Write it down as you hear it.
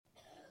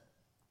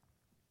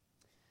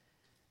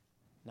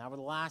Now, over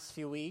the last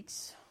few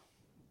weeks,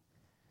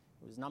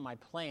 it was not my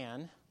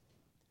plan,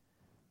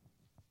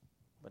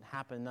 but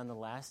happened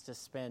nonetheless, to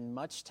spend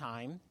much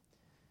time,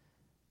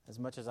 as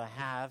much as I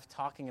have,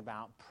 talking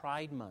about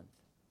Pride Month.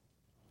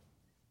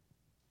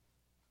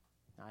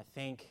 Now, I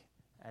think,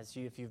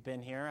 if you've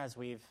been here, as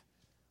we've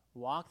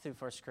walked through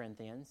 1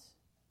 Corinthians,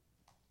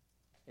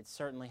 it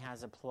certainly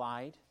has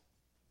applied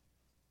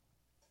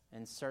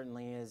and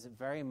certainly is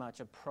very much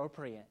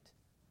appropriate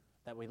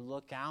that we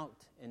look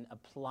out in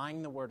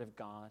applying the Word of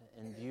God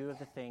in view of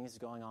the things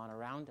going on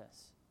around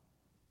us.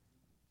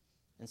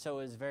 And so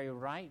it was very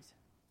right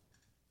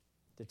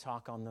to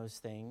talk on those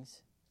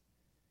things.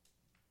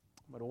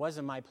 But it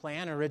wasn't my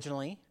plan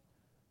originally.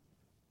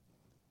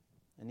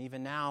 And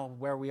even now,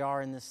 where we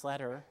are in this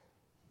letter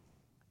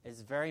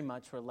is very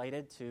much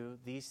related to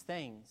these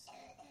things,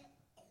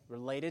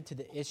 related to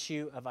the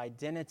issue of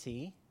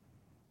identity,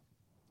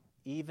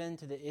 even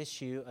to the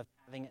issue of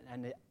having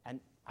an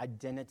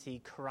identity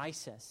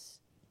crisis,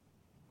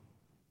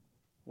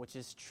 which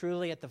is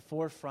truly at the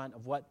forefront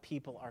of what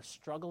people are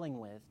struggling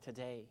with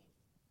today.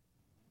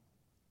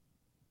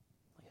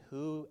 Like,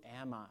 who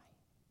am I?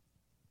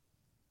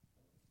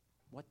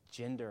 What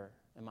gender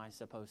am I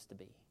supposed to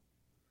be?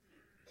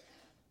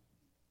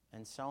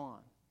 And so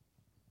on.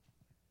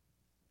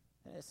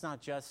 And it's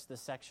not just the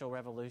sexual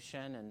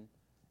revolution and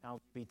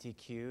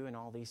LGBTQ and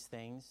all these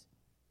things.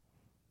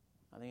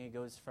 I think it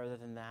goes further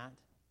than that.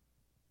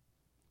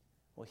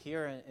 Well,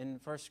 here in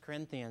 1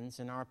 Corinthians,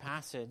 in our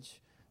passage,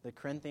 the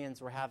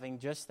Corinthians were having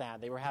just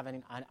that. They were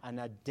having an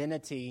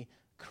identity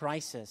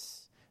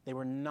crisis. They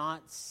were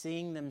not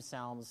seeing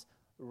themselves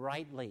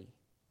rightly.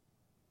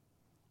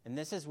 And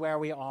this is where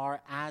we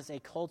are as a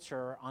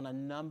culture on a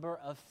number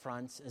of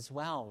fronts as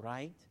well,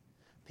 right?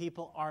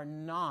 People are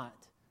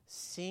not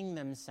seeing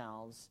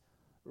themselves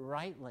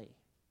rightly.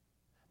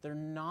 They're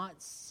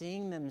not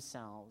seeing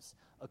themselves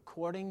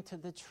according to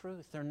the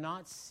truth. They're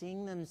not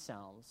seeing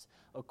themselves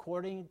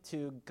according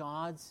to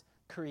God's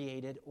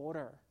created order.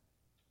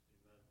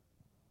 Amen.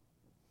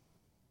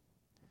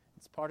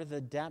 It's part of the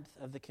depth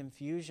of the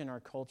confusion our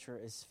culture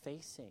is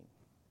facing.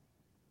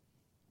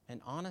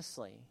 And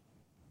honestly,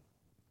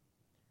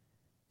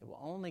 it will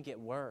only get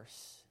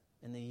worse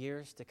in the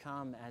years to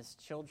come as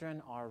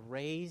children are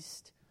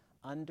raised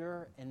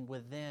under and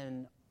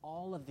within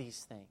all of these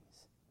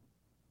things.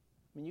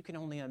 I mean, you can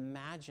only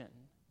imagine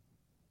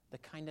the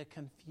kind of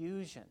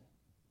confusion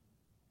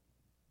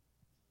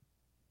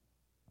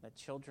that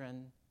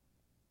children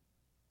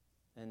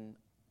and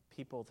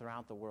people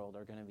throughout the world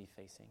are going to be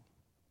facing.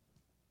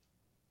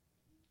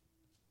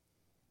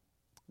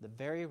 The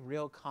very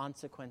real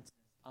consequences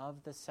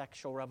of the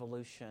sexual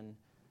revolution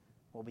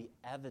will be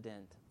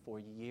evident for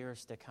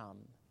years to come.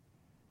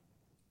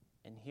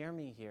 And hear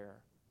me here,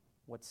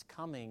 what's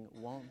coming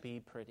won't be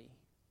pretty.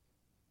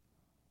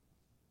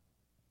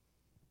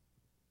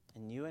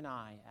 And you and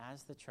I,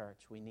 as the church,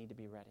 we need to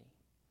be ready.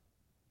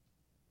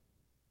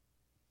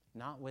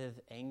 Not with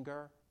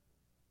anger,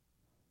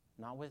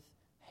 not with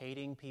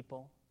hating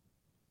people,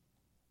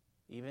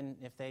 even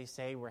if they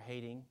say we're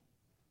hating.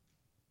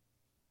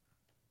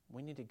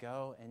 We need to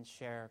go and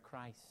share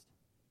Christ.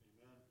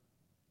 Amen.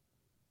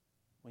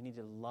 We need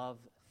to love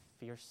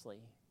fiercely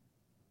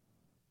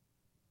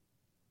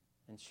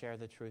and share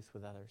the truth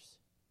with others.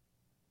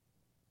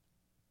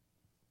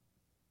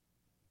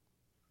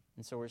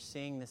 And so we're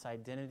seeing this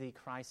identity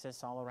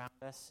crisis all around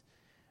us.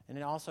 And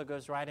it also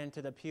goes right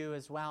into the pew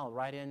as well,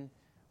 right in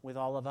with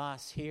all of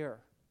us here.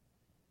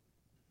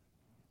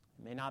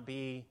 It may not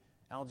be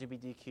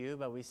LGBTQ,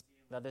 but we see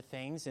other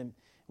things. And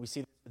we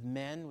see this with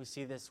men, we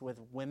see this with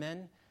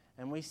women,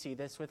 and we see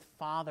this with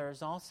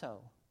fathers also.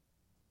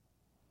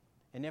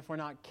 And if we're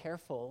not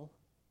careful,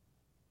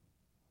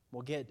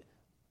 we'll get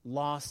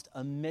lost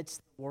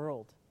amidst the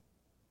world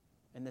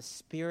and the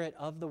spirit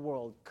of the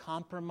world,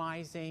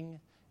 compromising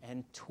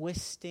and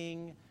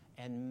twisting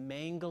and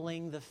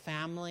mangling the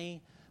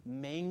family,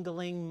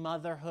 mangling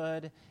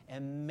motherhood,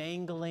 and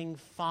mangling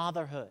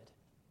fatherhood.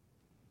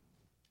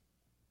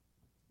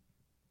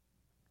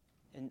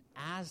 And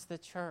as the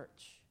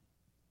church,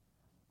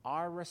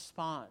 our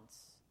response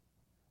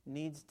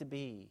needs to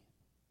be,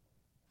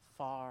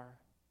 far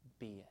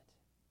be it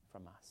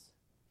from us.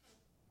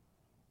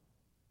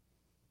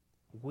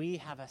 We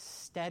have a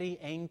steady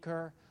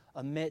anchor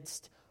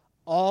amidst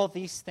all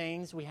these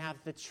things. We have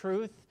the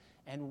truth,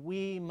 and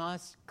we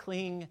must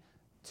cling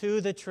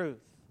to the truth.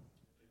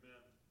 Amen.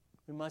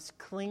 We must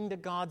cling to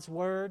God's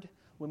word.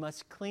 We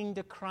must cling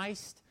to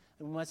Christ.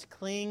 And we must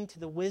cling to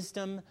the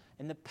wisdom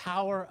and the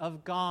power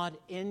of God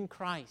in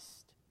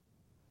Christ.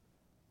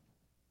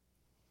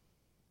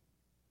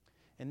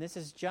 And this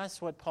is just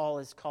what Paul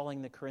is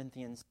calling the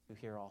Corinthians to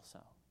here also.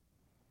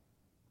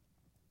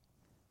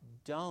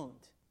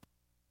 Don't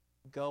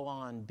go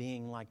on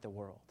being like the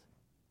world,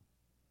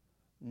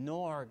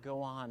 nor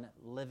go on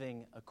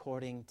living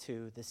according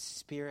to the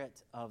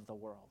spirit of the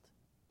world,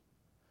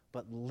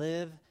 but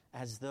live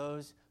as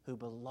those who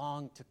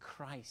belong to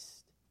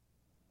Christ,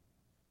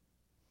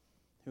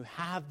 who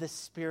have the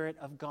Spirit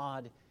of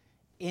God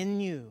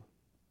in you,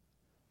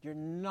 You're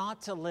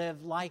not to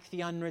live like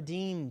the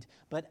unredeemed,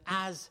 but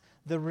as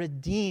the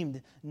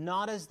redeemed,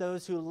 not as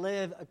those who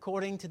live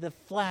according to the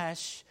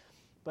flesh,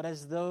 but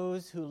as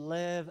those who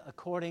live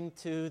according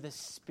to the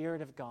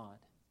Spirit of God.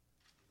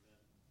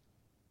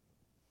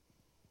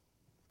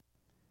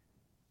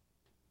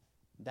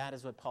 That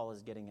is what Paul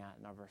is getting at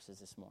in our verses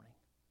this morning.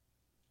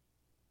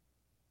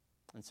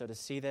 And so to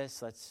see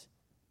this, let's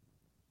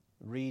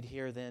read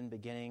here then,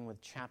 beginning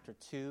with chapter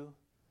 2.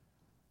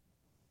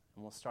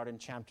 And we'll start in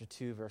chapter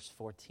 2, verse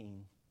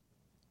 14.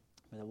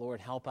 May the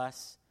Lord help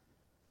us,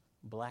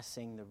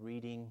 blessing the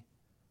reading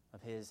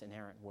of His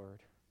inerrant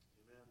word.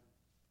 Amen.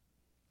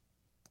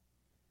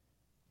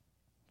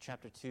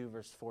 Chapter 2,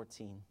 verse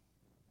 14.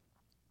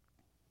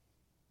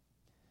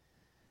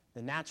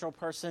 The natural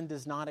person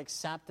does not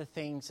accept the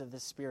things of the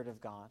Spirit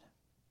of God,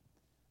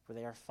 for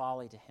they are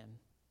folly to him,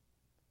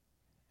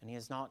 and he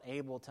is not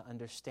able to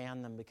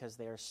understand them because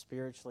they are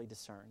spiritually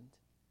discerned.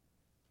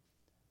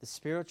 The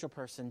spiritual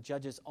person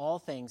judges all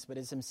things, but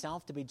is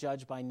himself to be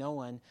judged by no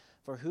one.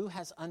 For who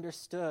has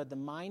understood the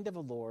mind of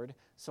the Lord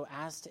so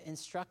as to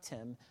instruct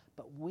him?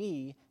 But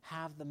we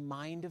have the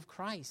mind of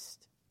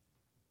Christ.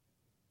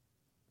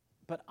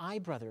 But I,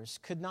 brothers,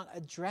 could not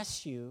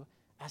address you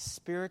as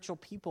spiritual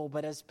people,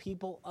 but as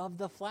people of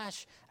the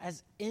flesh,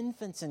 as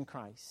infants in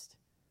Christ.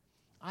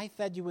 I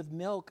fed you with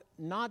milk,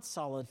 not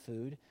solid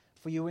food,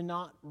 for you were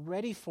not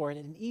ready for it.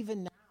 And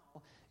even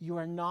now you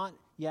are not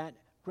yet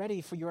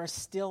ready, for you are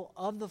still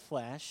of the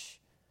flesh.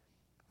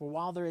 For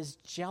while there is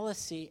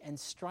jealousy and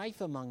strife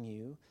among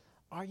you,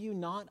 are you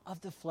not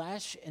of the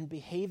flesh and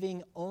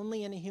behaving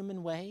only in a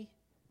human way?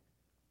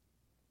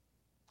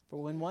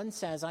 For when one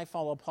says, I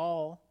follow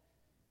Paul,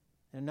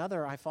 and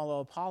another, I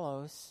follow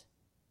Apollos,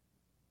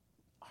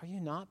 are you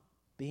not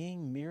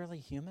being merely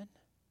human?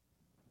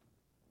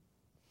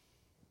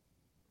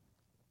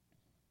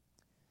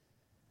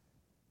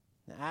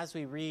 Now, as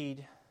we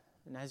read,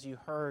 and as you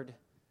heard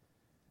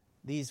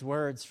these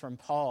words from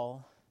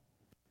Paul,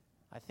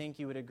 I think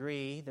you would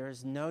agree, there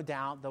is no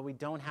doubt, though we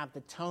don't have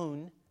the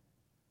tone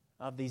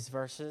of these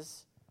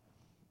verses,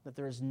 that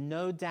there is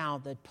no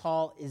doubt that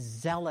Paul is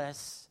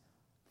zealous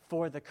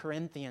for the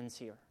Corinthians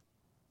here.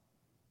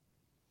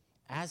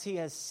 As he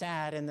has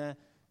said in the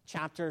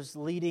chapters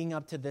leading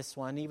up to this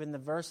one, even the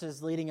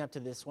verses leading up to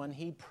this one,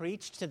 he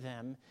preached to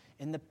them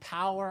in the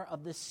power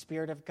of the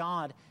Spirit of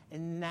God.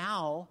 And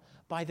now,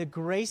 by the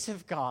grace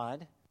of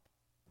God,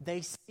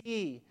 they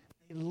see,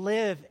 they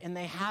live, and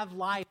they have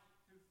life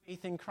through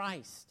faith in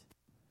Christ,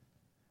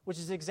 which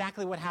is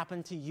exactly what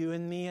happened to you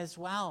and me as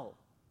well.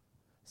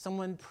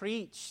 Someone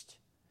preached,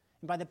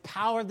 and by the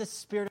power of the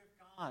Spirit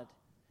of God,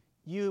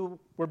 you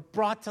were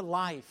brought to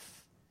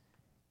life,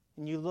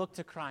 and you look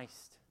to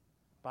Christ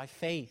by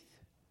faith.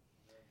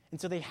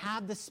 And so they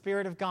have the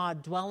Spirit of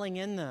God dwelling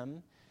in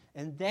them,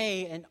 and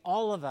they and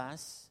all of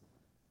us,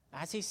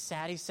 as he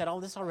said all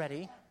this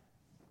already,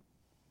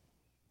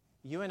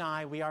 you and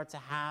I, we are to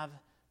have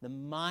the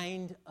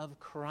mind of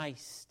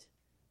Christ,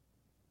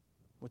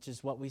 which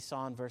is what we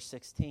saw in verse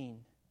 16.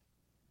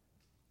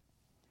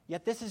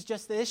 Yet this is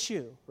just the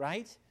issue,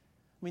 right?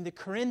 I mean, the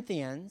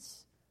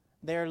Corinthians,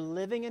 they're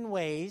living in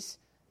ways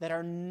that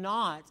are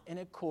not in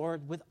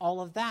accord with all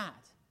of that.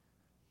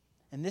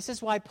 And this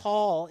is why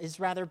Paul is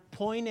rather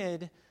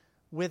pointed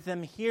with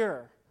them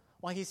here,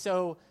 why he's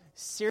so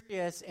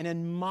serious in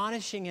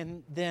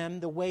admonishing them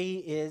the way he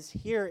is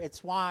here.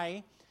 It's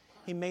why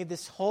he made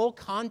this whole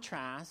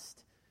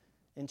contrast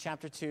in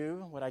chapter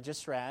 2, what I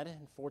just read,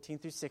 in 14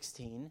 through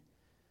 16,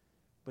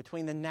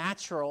 between the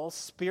natural,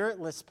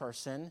 spiritless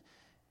person,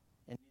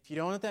 and if you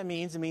don't know what that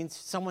means, it means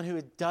someone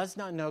who does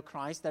not know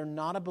Christ, they're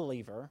not a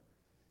believer,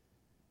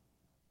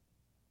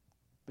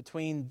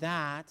 between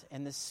that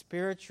and the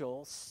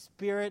spiritual,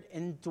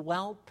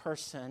 Spirit-indwelt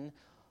person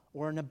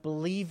or a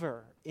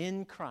believer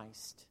in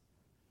Christ.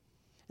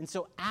 And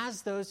so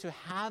as those who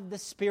have the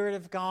Spirit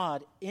of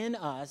God in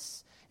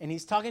us, and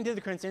he's talking to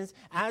the Corinthians,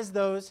 as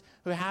those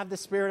who have the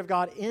Spirit of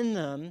God in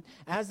them,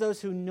 as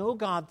those who know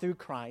God through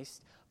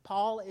Christ,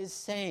 Paul is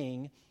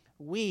saying,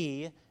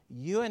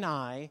 you and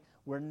I,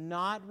 were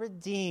not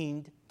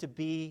redeemed to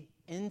be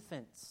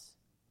infants.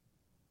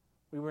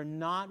 We were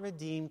not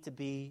redeemed to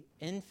be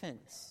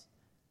infants.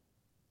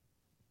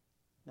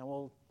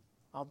 Now,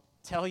 I'll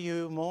tell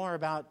you more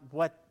about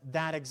what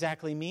that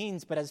exactly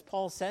means, but as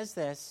Paul says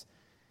this,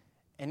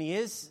 and he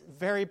is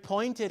very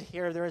pointed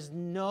here, there is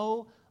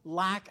no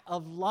lack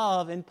of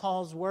love in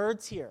Paul's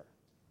words here.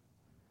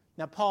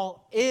 Now,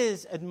 Paul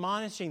is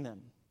admonishing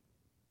them.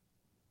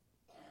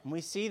 And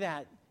we see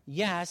that,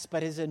 yes,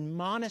 but his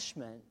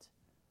admonishment,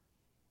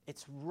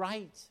 it's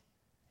right,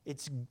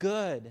 it's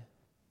good,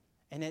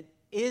 and it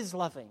is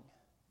loving.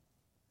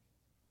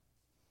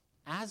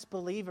 As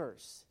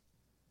believers,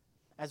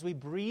 as we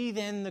breathe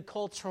in the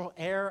cultural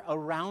air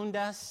around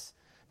us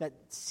that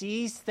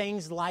sees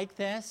things like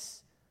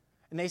this,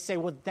 and they say,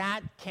 well,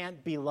 that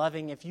can't be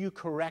loving if you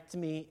correct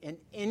me in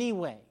any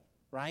way,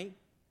 right?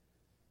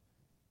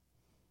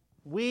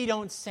 We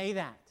don't say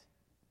that.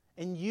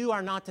 And you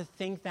are not to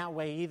think that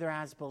way either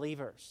as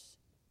believers.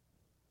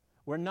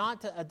 We're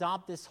not to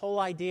adopt this whole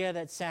idea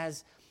that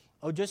says,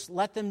 oh, just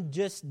let them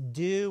just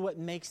do what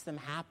makes them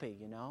happy,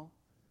 you know?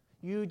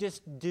 You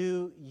just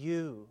do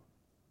you.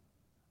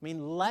 I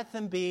mean, let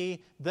them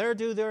be. They'll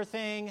do their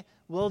thing.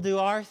 We'll do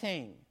our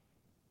thing.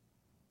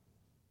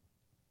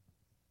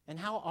 And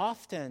how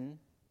often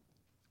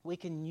we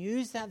can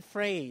use that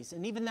phrase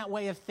and even that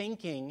way of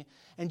thinking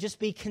and just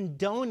be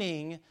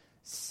condoning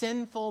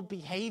sinful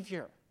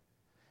behavior.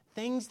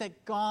 Things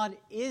that God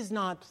is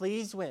not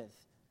pleased with.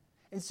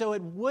 And so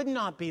it would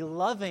not be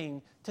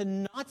loving to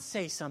not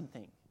say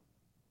something.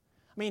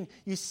 I mean,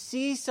 you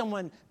see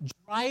someone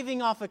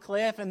driving off a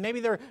cliff and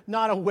maybe they're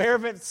not aware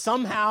of it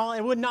somehow.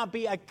 It would not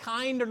be a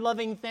kind or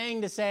loving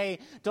thing to say,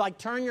 to like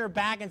turn your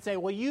back and say,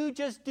 well, you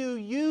just do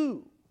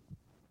you.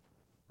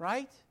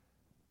 Right?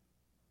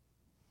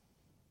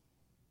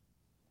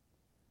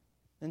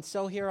 And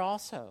so here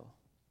also,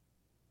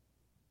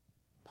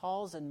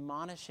 Paul's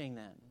admonishing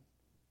them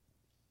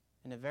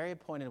in a very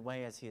pointed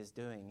way as he is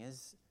doing,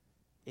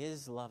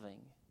 is loving.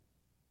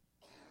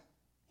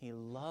 He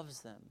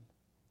loves them.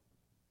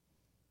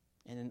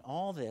 And in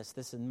all this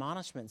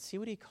admonishment, see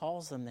what he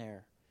calls them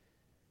there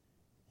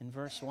in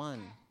verse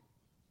 1.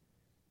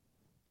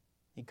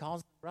 He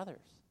calls them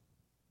brothers,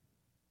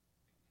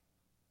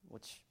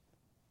 which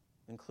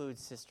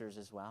includes sisters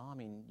as well. I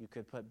mean, you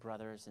could put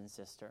brothers and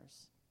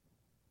sisters.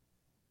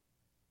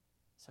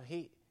 So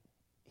he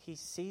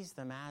sees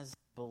them as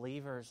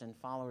believers and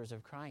followers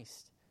of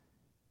Christ.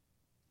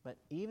 But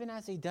even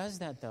as he does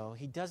that, though,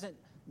 he doesn't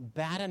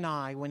bat an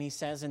eye when he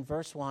says in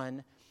verse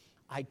 1,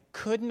 I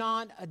could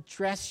not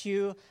address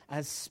you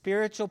as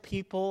spiritual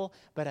people,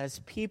 but as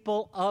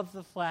people of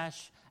the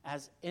flesh,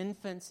 as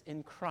infants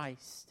in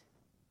Christ.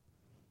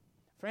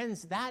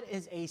 Friends, that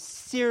is a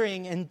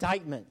searing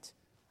indictment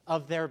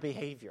of their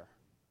behavior.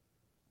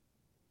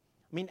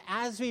 I mean,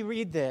 as we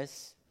read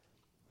this,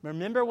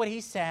 remember what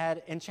he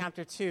said in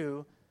chapter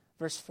 2,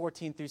 verse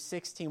 14 through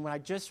 16, what I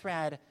just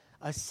read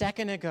a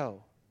second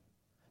ago.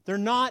 They're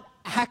not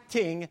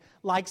acting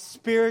like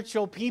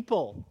spiritual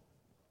people.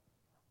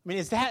 I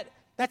mean,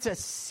 that's a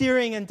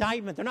searing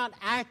indictment. They're not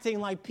acting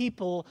like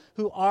people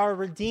who are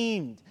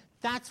redeemed.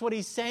 That's what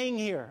he's saying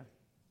here.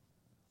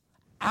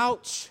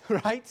 Ouch,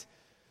 right?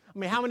 I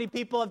mean, how many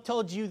people have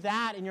told you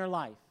that in your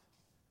life?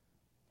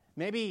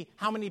 Maybe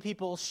how many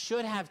people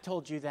should have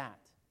told you that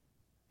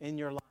in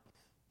your life?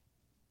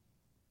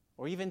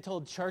 Or even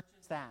told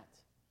churches that?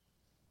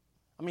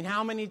 I mean,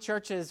 how many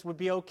churches would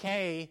be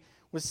okay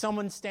with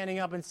someone standing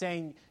up and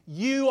saying,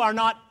 you are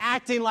not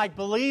acting like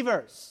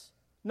believers.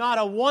 Not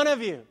a one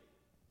of you.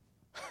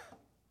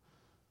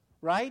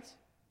 Right?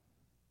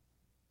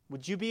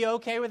 Would you be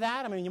okay with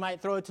that? I mean, you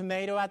might throw a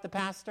tomato at the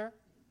pastor.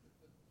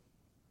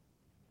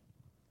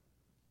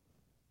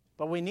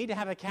 But we need to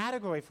have a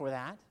category for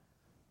that.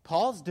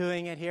 Paul's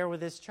doing it here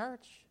with his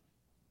church.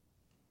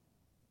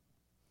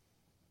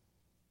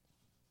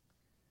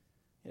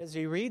 As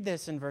we read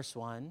this in verse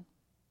 1,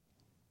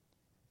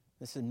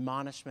 this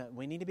admonishment,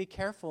 we need to be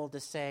careful to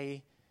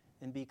say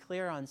and be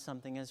clear on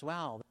something as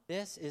well.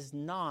 This is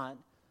not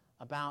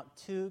about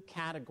two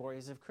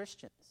categories of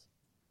Christians.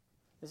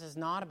 This is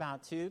not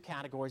about two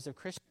categories of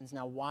Christians.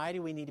 Now, why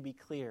do we need to be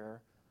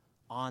clear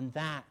on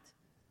that?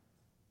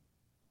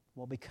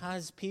 Well,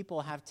 because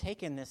people have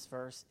taken this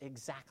verse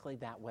exactly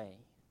that way.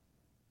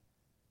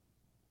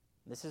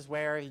 This is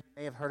where you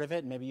may have heard of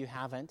it, maybe you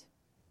haven't.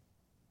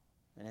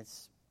 And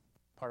it's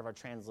part of our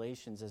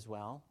translations as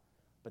well.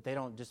 But they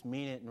don't just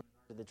mean it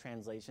in the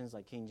translations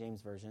like King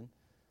James Version.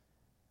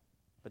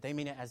 But they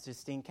mean it as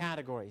distinct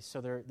categories. So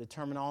they're the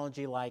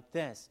terminology like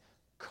this.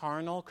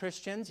 Carnal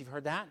Christians, you've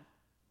heard that?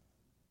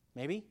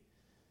 Maybe?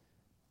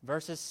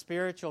 Versus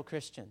spiritual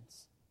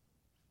Christians.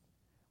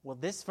 Well,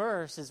 this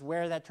verse is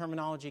where that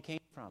terminology came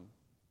from.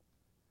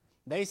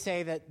 They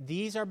say that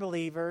these are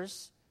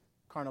believers,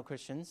 carnal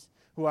Christians,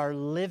 who are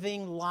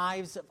living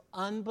lives of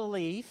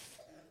unbelief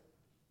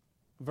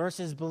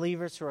versus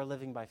believers who are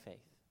living by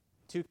faith.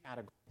 Two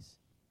categories.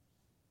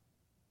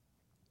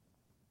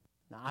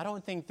 Now, I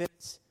don't think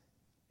this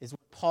is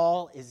what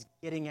Paul is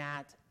getting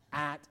at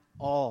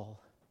all.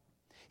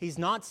 He's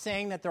not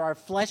saying that there are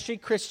fleshly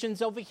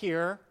Christians over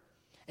here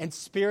and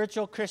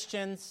spiritual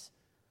Christians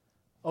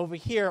over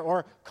here,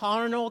 or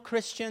carnal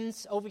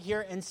Christians over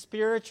here and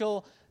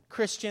spiritual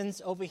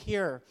Christians over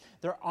here.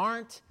 There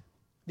aren't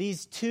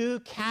these two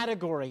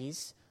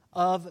categories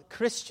of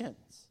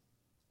Christians.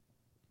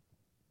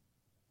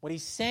 What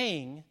he's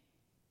saying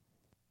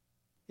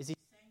is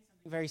something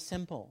very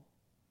simple.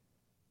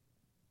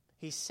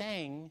 He's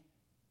saying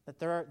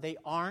that they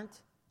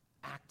aren't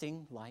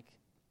acting like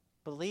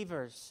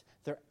believers.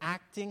 They're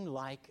acting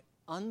like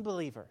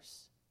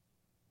unbelievers.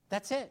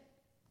 That's it.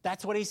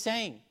 That's what he's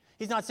saying.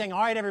 He's not saying, all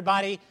right,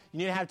 everybody, you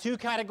need to have two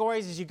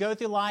categories as you go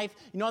through life.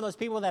 You know those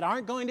people that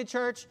aren't going to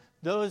church,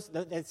 those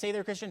that say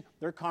they're Christian,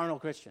 they're carnal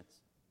Christians.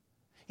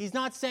 He's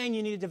not saying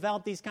you need to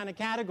develop these kind of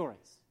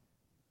categories.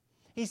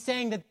 He's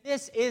saying that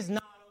this is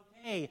not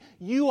okay.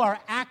 You are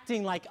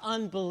acting like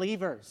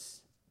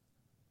unbelievers.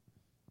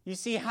 You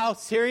see how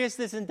serious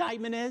this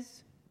indictment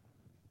is?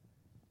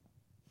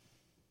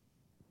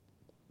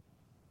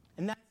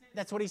 And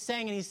that's what he's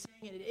saying. And he's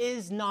saying it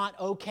is not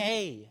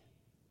okay.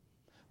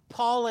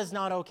 Paul is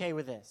not okay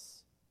with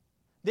this.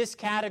 This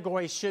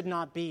category should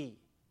not be.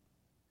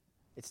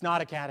 It's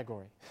not a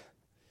category.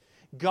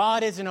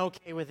 God isn't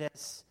okay with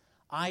this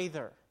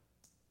either.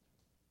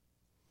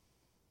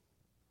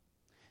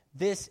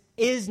 This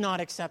is not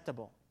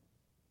acceptable.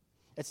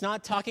 It's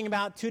not talking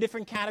about two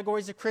different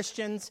categories of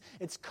Christians.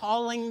 It's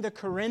calling the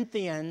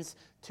Corinthians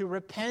to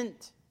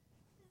repent.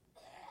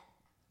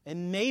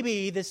 And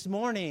maybe this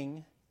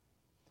morning,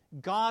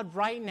 God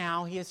right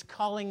now, He is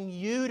calling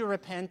you to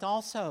repent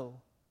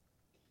also.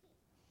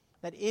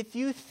 That if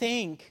you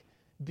think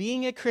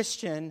being a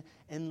Christian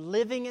and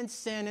living in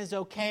sin is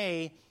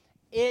okay,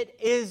 it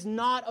is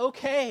not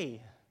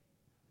okay.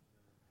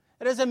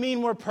 It doesn't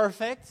mean we're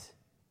perfect.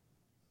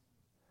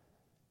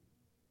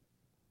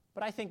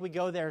 But I think we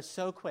go there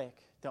so quick,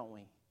 don't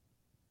we?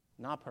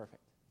 Not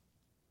perfect.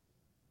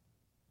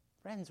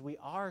 Friends, we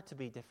are to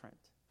be different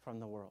from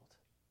the world.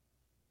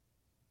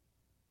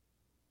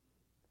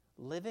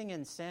 Living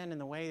in sin in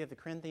the way that the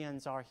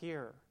Corinthians are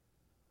here,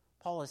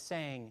 Paul is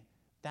saying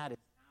that is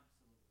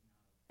absolutely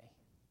not okay.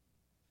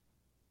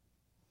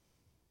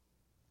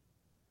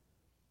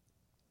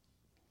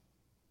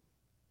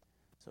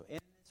 So in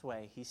this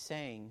way, he's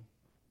saying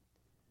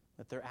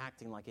that they're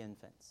acting like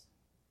infants.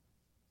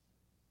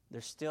 They're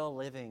still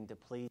living to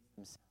please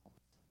themselves.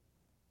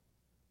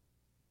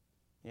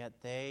 Yet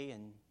they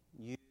and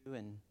you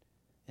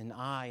and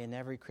I and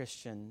every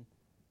Christian,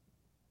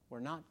 we're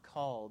not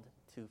called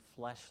to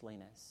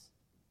fleshliness.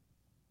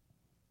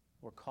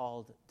 We're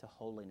called to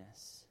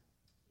holiness.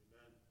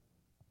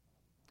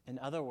 Amen. In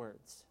other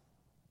words,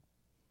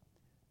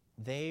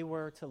 they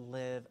were to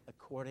live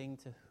according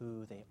to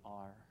who they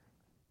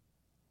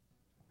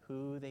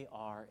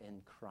are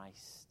in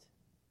Christ,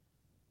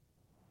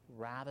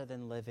 rather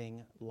than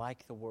living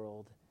like the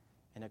world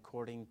and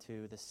according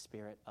to the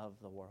spirit of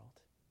the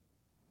world.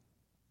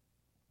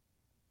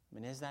 I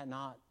mean, is that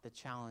not the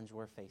challenge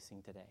we're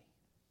facing today?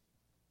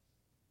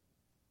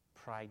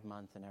 Pride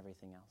Month and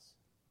everything else.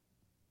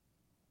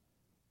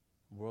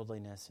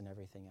 Worldliness and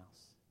everything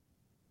else.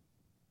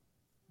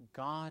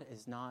 God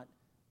is not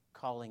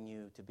calling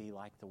you to be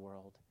like the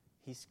world.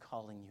 He's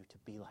calling you to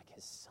be like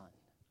His Son.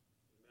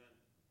 Amen.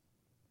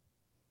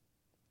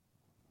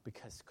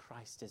 Because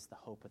Christ is the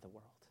hope of the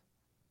world.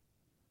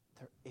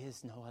 There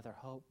is no other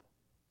hope,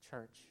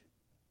 church.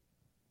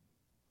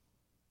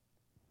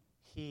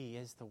 He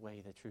is the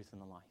way, the truth,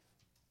 and the life.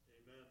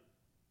 Amen.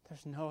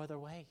 There's no other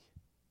way.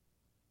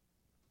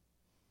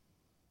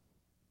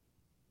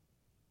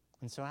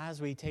 And so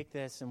as we take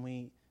this and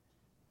we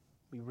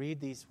read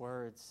these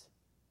words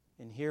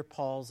and hear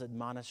Paul's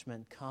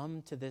admonishment,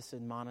 come to this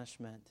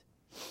admonishment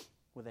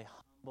with a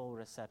humble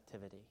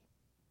receptivity.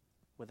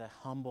 With a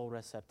humble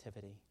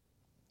receptivity.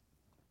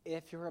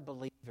 If you're a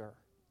believer,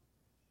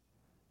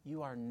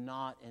 you are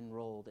not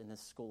enrolled in the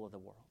school of the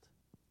world.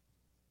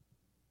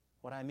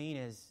 What I mean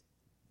is,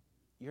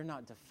 you're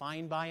not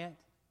defined by it.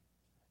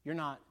 You're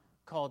not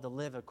called to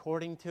live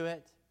according to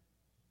it.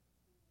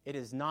 It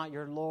is not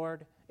your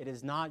Lord. It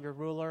is not your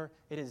ruler.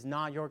 It is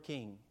not your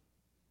king.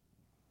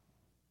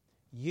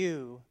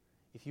 You,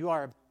 if you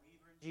are a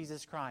believer in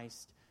Jesus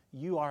Christ,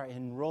 you are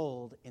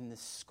enrolled in the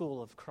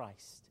school of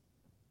Christ.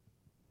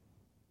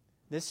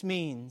 This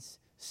means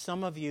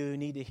some of you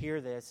need to hear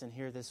this and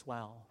hear this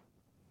well.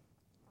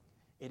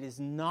 It is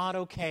not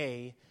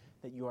okay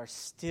that you are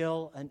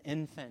still an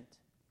infant,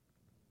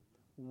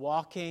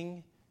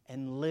 walking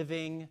and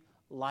living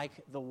like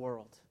the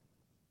world.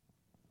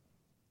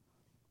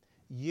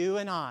 You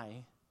and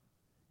I,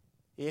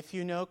 if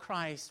you know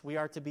Christ, we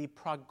are to be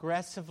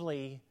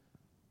progressively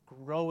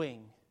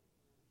growing.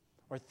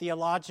 Or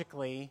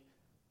theologically,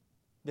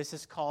 this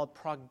is called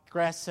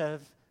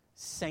progressive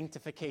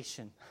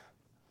sanctification.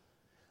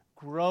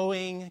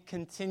 Growing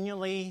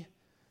continually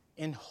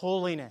in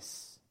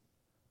holiness.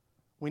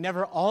 We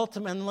never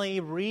ultimately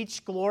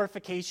reach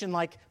glorification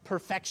like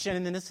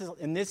perfection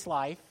in this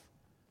life.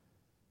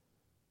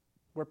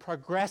 We're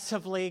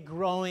progressively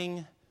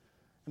growing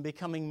and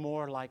becoming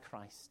more like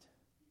Christ.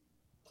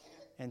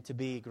 And to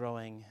be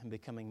growing and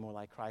becoming more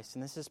like Christ.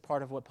 And this is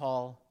part of what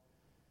Paul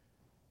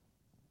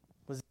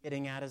was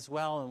getting at as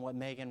well, and what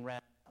Megan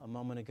read a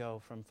moment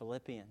ago from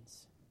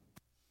Philippians.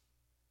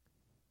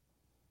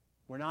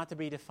 We're not to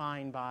be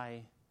defined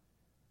by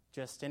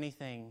just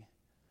anything,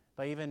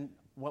 by even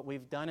what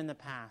we've done in the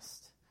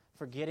past,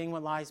 forgetting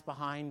what lies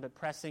behind, but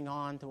pressing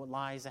on to what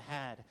lies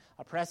ahead.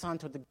 I press on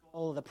to the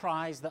goal, the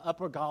prize, the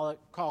upward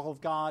call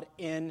of God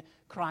in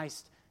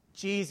Christ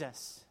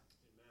Jesus.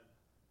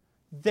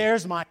 Amen.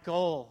 There's my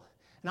goal.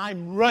 And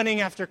I'm running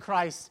after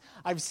Christ.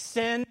 I've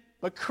sinned,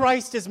 but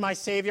Christ is my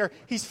Savior.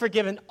 He's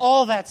forgiven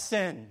all that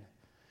sin.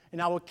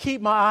 And I will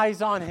keep my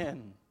eyes on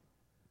Him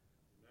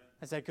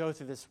as I go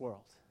through this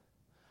world.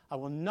 I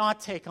will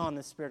not take on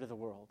the spirit of the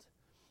world,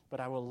 but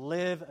I will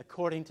live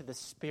according to the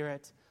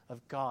Spirit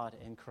of God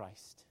in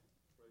Christ.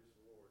 Praise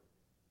the Lord.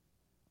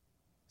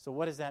 So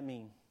what does that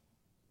mean?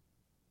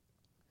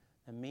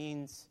 It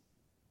means,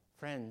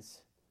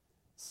 friends,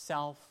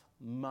 self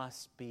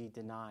must be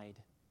denied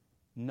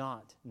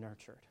not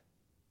nurtured.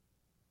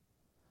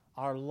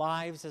 Our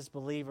lives as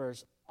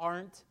believers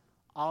aren't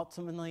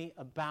ultimately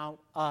about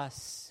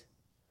us.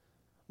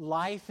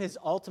 Life is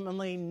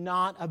ultimately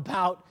not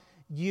about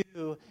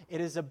you.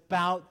 It is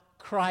about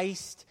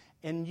Christ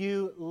and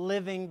you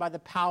living by the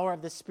power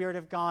of the Spirit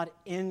of God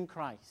in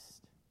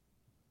Christ.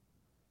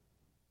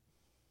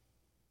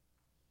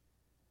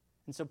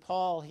 And so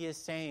Paul, he is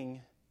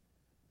saying,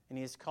 and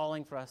he is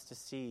calling for us to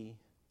see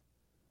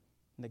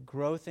the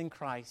growth in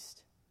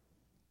Christ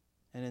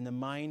and in the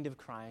mind of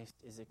Christ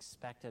is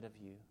expected of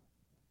you.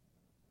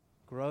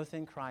 Growth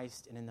in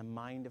Christ and in the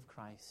mind of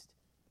Christ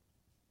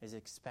is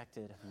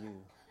expected of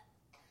you.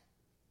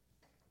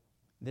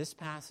 This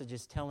passage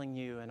is telling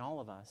you and all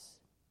of us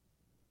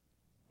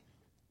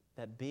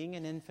that being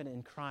an infant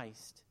in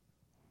Christ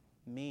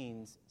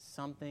means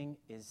something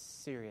is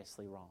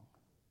seriously wrong.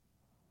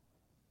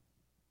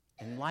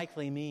 And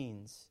likely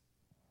means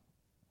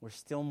we're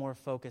still more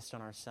focused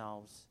on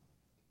ourselves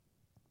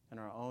and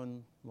our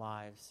own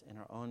lives and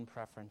our own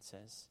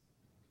preferences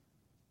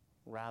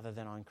rather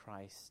than on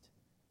Christ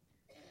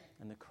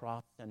and the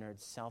cross-centered,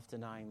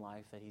 self-denying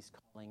life that He's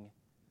calling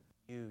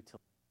you to live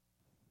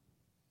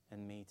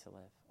and me to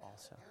live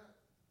also. I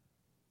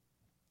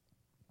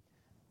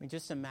mean,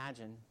 just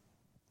imagine,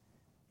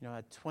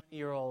 a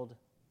 20-year-old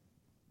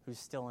who's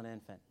still an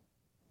infant.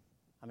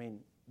 I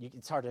mean,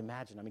 it's hard to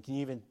imagine. I mean, can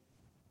you even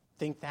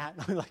think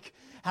that? Like,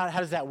 how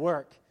does that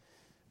work?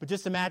 But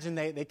just imagine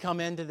they come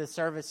into the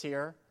service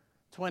here,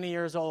 20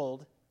 years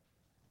old,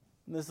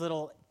 and this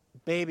little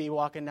baby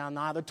walking down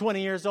the aisle, they're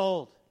 20 years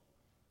old.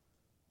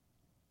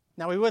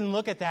 Now, we wouldn't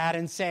look at that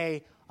and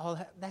say, oh,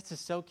 that's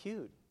just so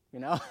cute,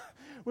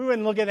 We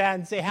wouldn't look at that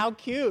and say, how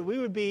cute. We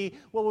would be,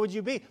 what would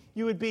you be?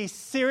 You would be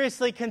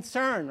seriously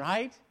concerned,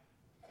 right?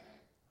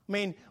 I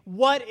mean,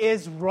 what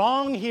is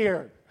wrong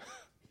here?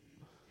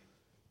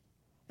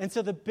 And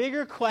so the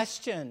bigger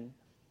question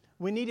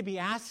we need to be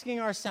asking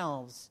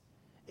ourselves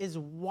is,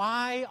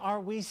 why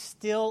are we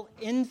still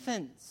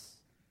infants?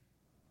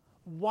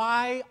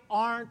 Why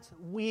aren't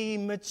we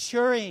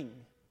maturing?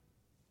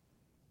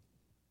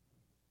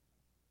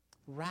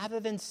 Rather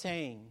than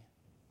saying,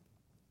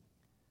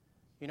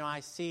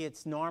 I see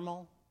it's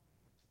normal.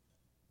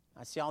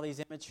 I see all these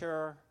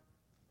immature,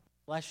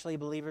 fleshly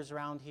believers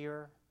around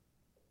here,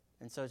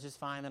 and so it's just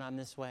fine that I'm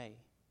this way.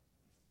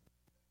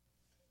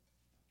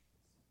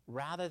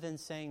 Rather than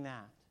saying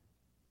that,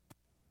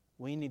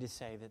 we need to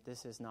say that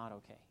this is not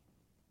okay.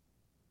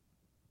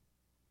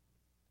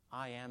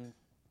 I am,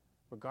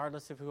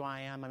 regardless of who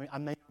I am, I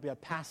may not be a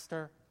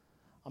pastor,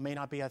 I may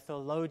not be a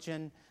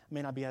theologian, I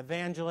may not be an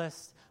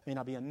evangelist, I may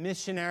not be a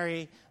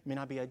missionary, I may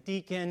not be a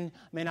deacon,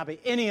 I may not be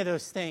any of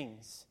those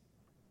things.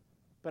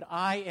 But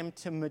I am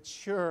to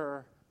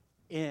mature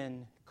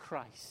in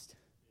Christ.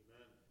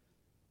 Amen.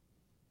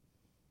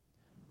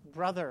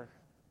 Brother,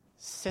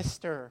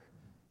 sister,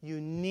 you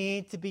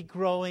need to be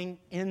growing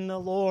in the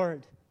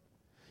Lord.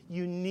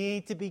 You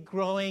need to be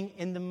growing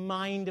in the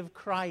mind of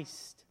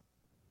Christ.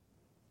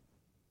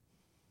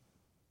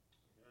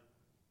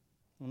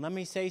 And let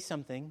me say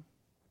something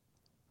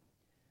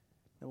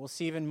that we'll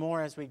see even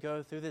more as we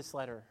go through this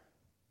letter.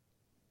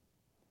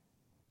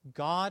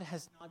 God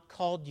has not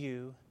called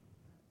you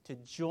to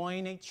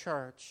join a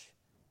church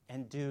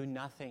and do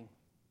nothing.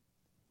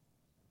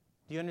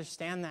 Do you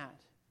understand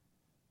that?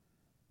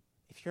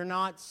 If you're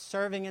not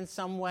serving in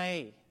some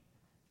way,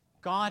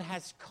 God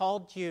has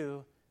called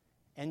you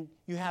and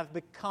you have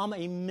become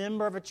a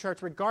member of a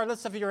church,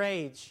 regardless of your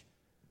age,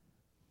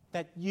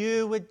 that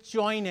you would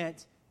join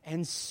it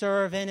and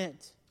serve in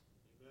it.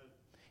 Amen.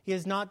 He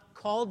has not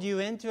called you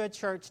into a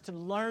church to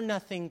learn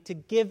nothing, to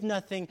give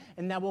nothing,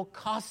 and that will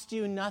cost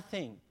you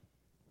nothing.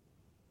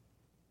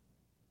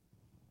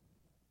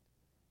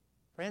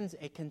 Friends,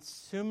 a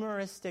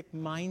consumeristic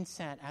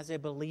mindset as a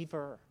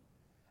believer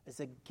is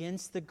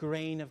against the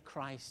grain of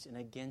Christ and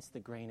against the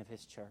grain of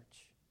His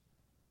church.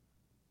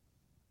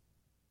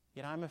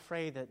 Yet I'm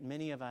afraid that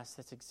many of us,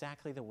 that's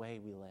exactly the way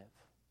we live.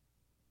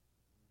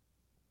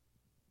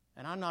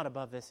 And I'm not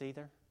above this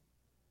either.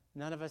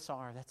 None of us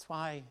are. That's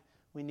why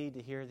we need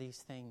to hear these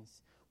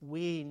things.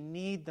 We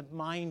need the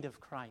mind of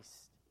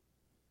Christ.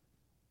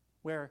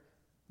 Where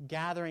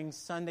gathering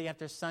Sunday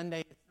after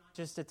Sunday, it's not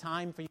just a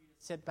time for you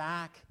to sit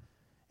back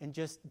and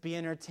just be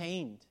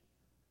entertained.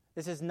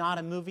 This is not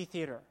a movie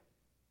theater.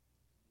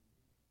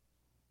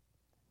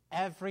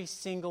 Every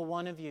single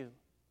one of you,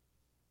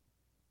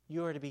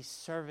 you are to be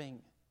serving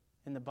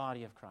in the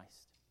body of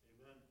Christ.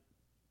 Amen.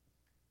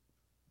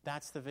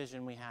 That's the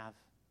vision we have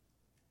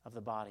of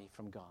the body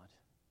from God.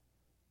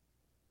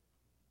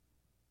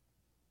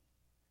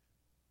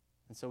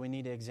 And so we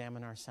need to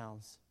examine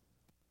ourselves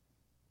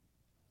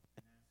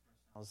and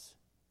ask ourselves,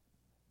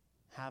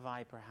 have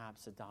I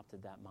perhaps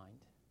adopted that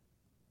mind?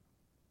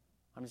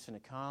 I'm just going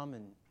to come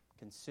and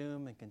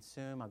consume and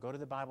consume. I'll go to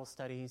the Bible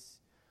studies.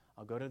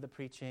 I'll go to the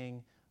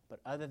preaching. But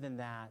other than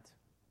that,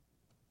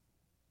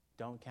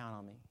 don't count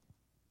on me.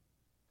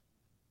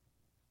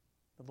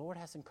 The Lord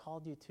hasn't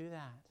called you to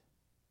that.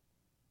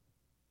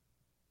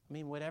 I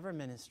mean, whatever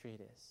ministry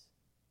it is.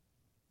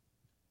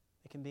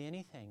 can be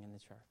anything in the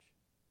church.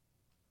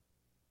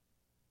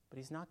 But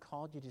He's not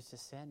called you just to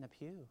sit in a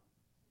pew.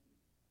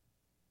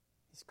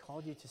 He's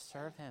called you to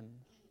serve Him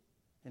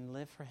and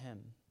live for Him.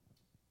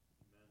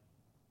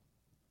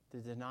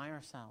 Amen. To deny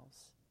ourselves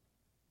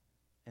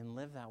and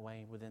live that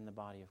way within the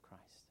body of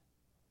Christ.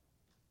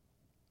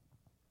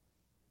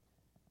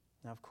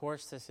 Now, of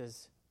course, this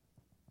is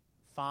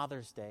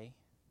Father's Day.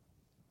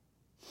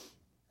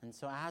 And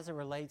so as it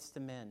relates to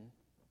men,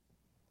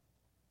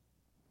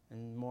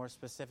 and more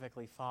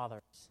specifically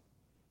fathers,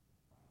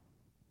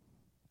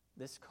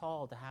 this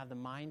call to have the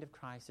mind of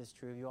Christ is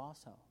true of you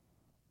also.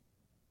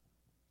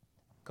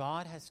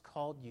 God has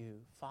called you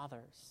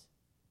fathers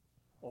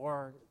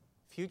or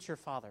future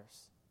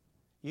fathers.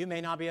 You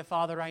may not be a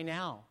father right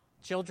now.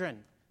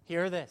 Children,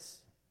 hear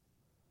this.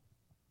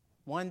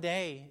 One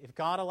day, if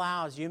God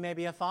allows, you may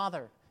be a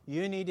father.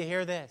 You need to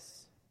hear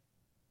this.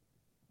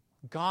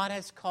 God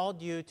has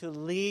called you to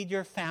lead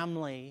your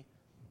family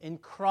in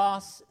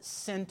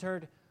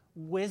cross-centered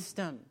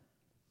wisdom.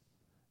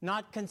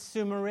 Not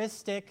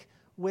consumeristic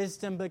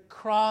wisdom, but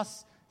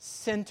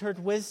cross-centered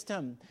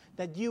wisdom.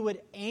 That you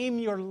would aim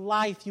your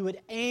life, you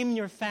would aim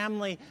your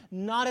family,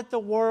 not at the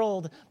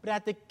world, but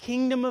at the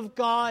kingdom of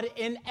God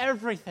in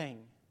everything.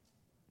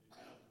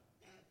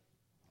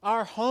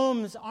 Our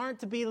homes aren't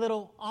to be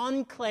little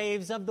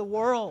enclaves of the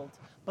world,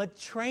 but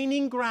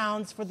training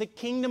grounds for the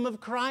kingdom of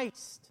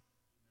Christ.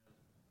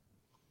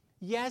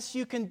 Yes,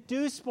 you can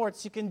do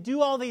sports, you can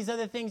do all these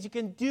other things, you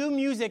can do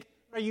music.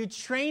 Are you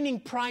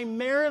training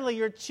primarily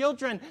your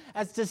children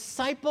as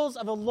disciples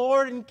of the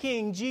Lord and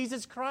King,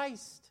 Jesus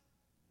Christ?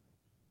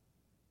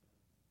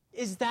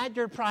 Is that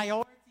your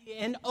priority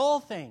in all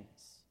things?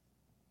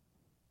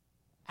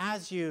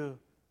 As you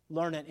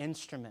learn an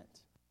instrument,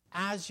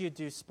 as you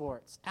do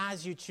sports,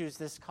 as you choose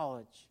this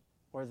college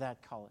or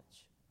that college,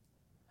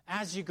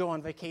 as you go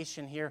on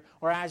vacation here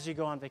or as you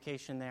go on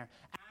vacation there,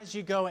 as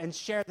you go and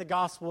share the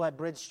gospel at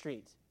Bridge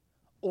Street,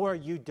 or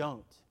you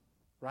don't,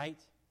 right?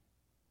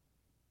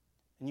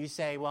 And you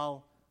say,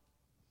 well,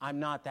 I'm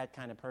not that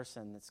kind of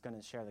person that's going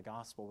to share the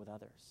gospel with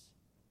others.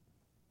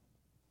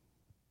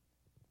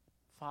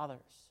 Fathers,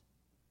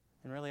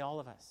 and really all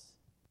of us,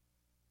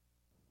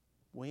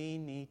 we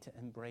need to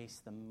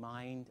embrace the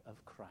mind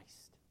of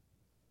Christ.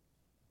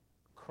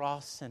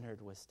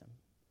 Cross-centered wisdom.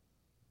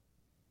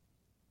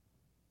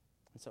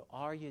 And so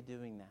are you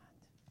doing that?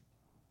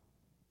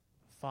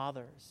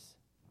 Fathers,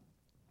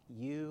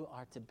 you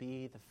are to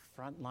be the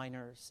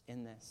frontliners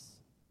in this.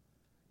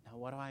 Now,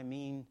 what do I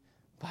mean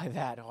by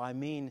that? Oh, I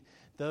mean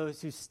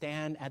those who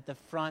stand at the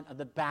front of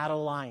the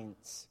battle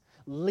lines,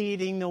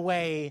 leading the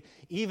way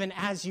even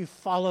as you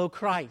follow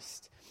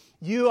Christ.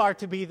 You are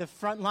to be the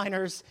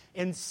frontliners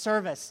in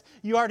service.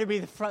 You are to be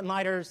the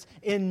frontliners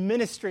in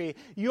ministry.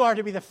 You are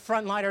to be the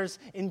frontliners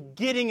in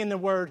getting in the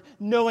Word,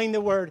 knowing the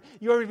Word.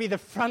 You are to be the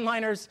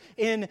frontliners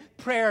in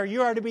prayer.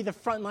 You are to be the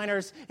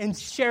frontliners in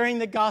sharing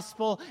the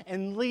gospel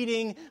and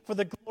leading for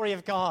the glory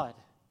of God,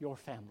 your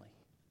family.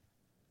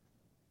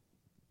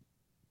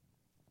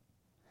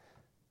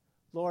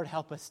 Lord,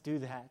 help us do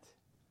that.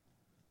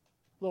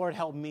 Lord,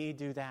 help me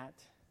do that.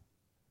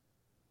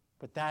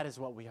 But that is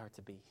what we are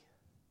to be.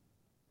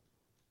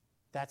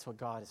 That's what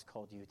God has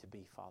called you to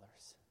be,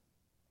 fathers,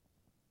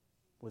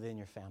 within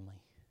your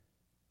family.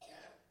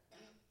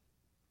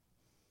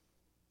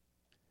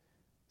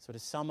 So to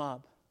sum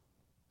up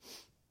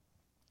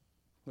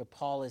what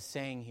Paul is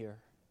saying here,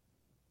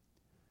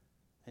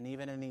 and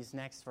even in these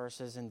next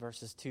verses, in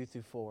verses 2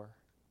 through 4,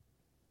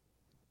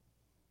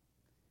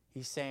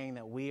 he's saying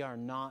that we are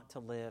not to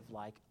live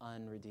like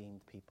unredeemed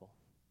people.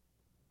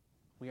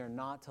 We are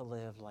not to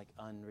live like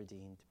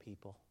unredeemed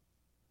people.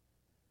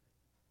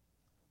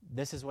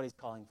 This is what he's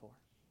calling for.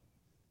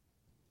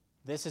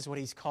 This is what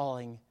he's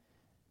calling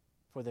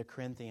for the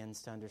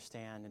Corinthians to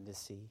understand and to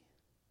see.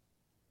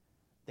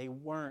 They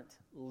weren't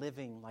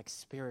living like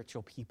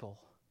spiritual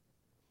people.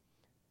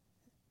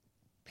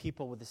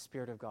 People with the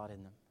Spirit of God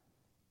in them.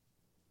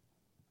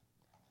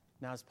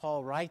 Now, as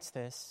Paul writes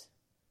this,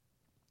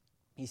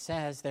 he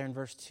says there in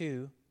verse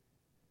 2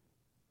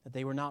 that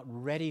they were not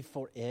ready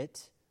for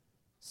it,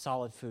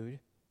 solid food.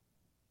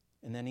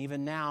 And then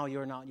even now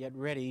you're not yet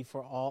ready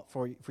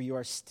for you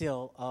are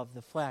still of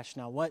the flesh.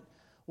 Now what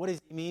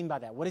does he mean by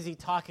that? What is he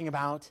talking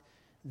about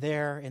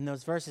there in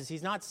those verses?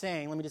 He's not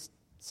saying, let me just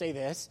say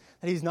this,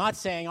 that he's not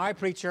saying, all right,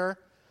 preacher,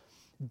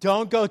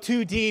 don't go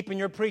too deep in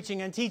your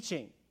preaching and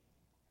teaching.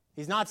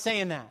 He's not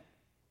saying that.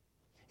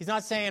 He's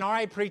not saying, all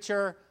right,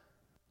 preacher,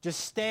 just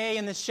stay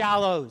in the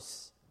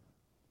shallows.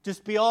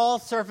 Just be all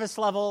surface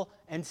level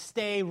and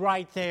stay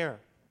right there.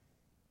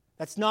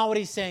 That's not what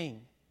he's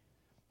saying.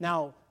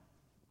 Now,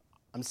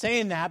 I'm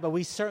saying that, but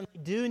we certainly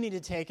do need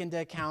to take into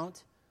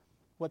account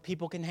what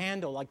people can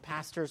handle, like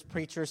pastors,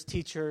 preachers,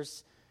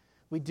 teachers.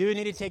 We do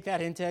need to take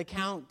that into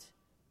account.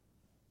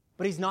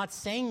 But he's not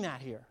saying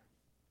that here.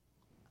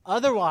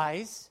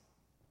 Otherwise,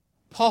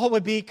 Paul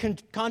would be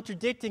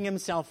contradicting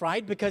himself,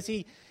 right? Because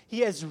he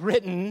has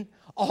written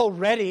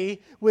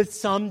already with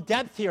some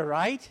depth here,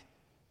 right?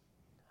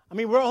 I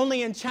mean, we're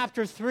only in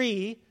chapter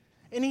 3,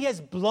 And he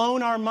has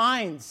blown our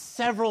minds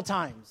several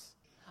times.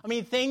 I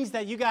mean, things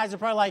that you guys are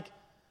probably like,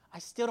 I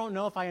still don't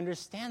know if I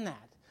understand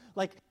that.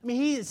 Like, I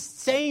mean, he is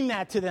saying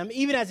that to them,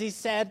 even as he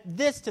said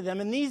this to them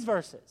in these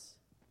verses.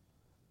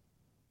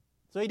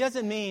 So he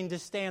doesn't mean to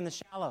stay in the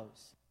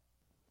shallows.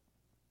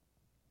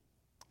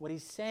 What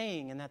he's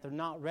saying, and that they're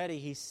not ready,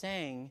 he's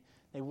saying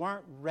they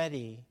weren't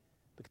ready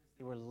because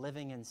they were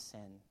living in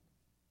sin.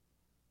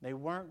 They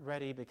weren't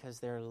ready because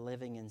they're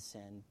living in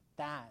sin.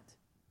 That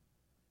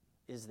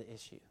is the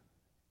issue.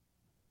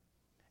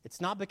 It's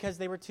not because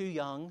they were too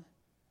young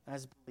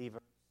as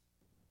believers,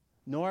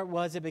 nor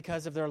was it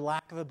because of their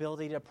lack of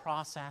ability to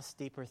process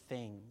deeper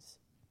things.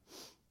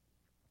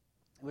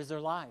 It was their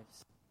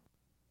lives.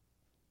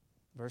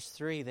 Verse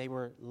 3, they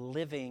were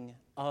living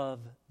of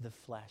the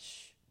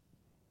flesh.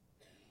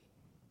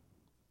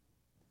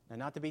 Now,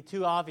 not to be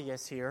too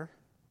obvious here,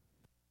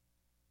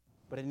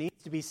 but it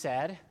needs to be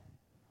said.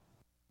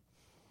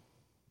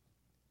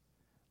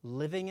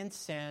 Living in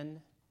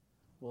sin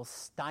will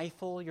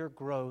stifle your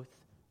growth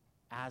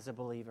as a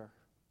believer.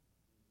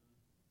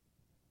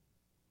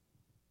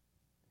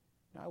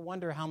 Now, I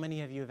wonder how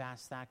many of you have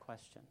asked that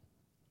question.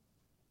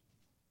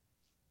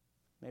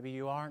 Maybe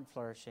you aren't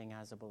flourishing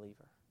as a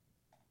believer.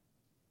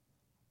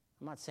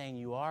 I'm not saying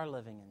you are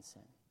living in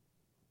sin,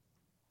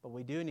 but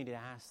we do need to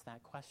ask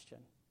that question.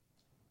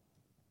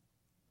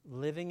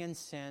 Living in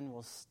sin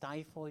will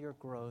stifle your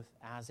growth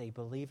as a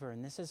believer.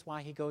 And this is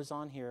why he goes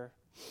on here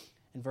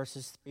in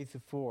verses 3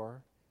 through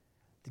 4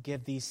 to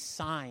give these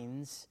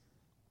signs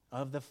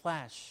of the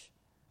flesh,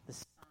 the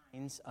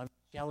signs of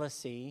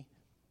jealousy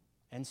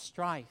and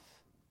strife.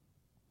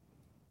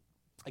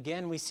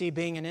 Again, we see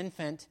being an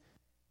infant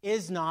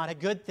is not a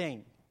good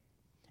thing.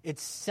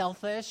 It's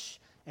selfish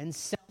and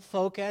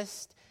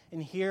self-focused.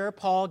 And here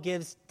Paul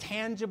gives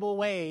tangible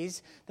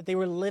ways that they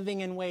were living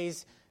in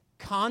ways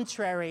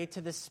contrary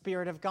to the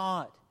Spirit of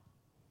God.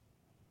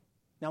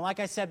 Now, like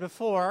I said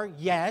before,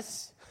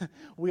 yes,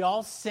 we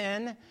all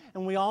sin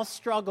and we all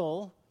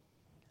struggle,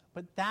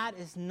 but that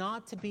is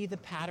not to be the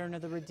pattern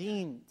of the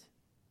redeemed,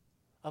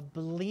 of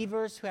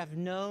believers who have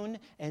known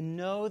and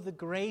know the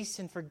grace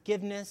and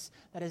forgiveness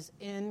that is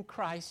in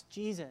Christ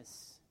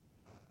Jesus.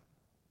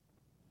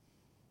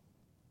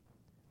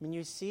 I mean,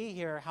 you see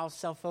here how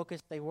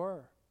self-focused they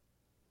were.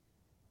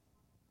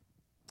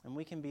 And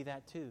we can be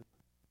that too.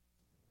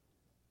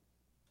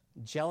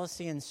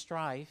 Jealousy and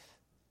strife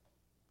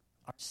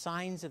are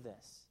signs of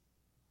this,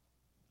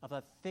 of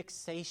a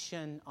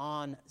fixation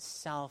on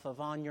self,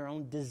 on your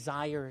own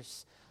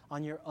desires,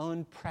 on your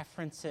own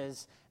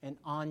preferences, and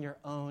on your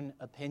own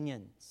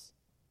opinions.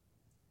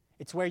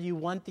 It's where you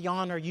want the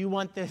honor, you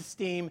want the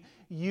esteem,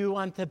 you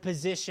want the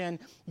position,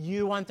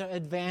 you want the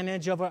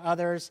advantage over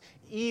others,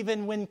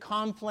 even when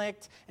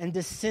conflict and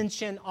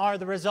dissension are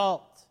the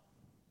result.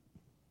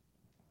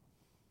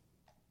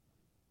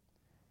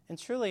 And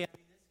truly, this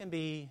can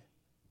be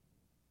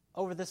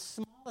over the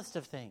smallest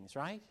of things,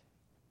 right?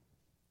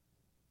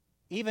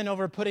 Even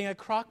over putting a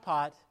crock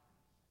pot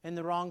in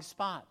the wrong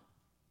spot.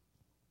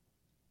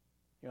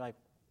 You're like,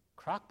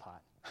 crock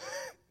pot?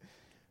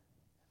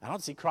 I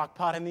don't see crock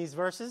pot in these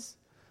verses.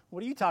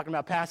 What are you talking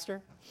about,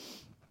 Pastor?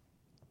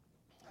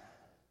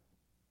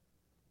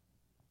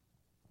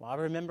 Well, I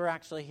remember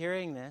actually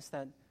hearing this,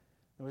 that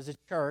there was a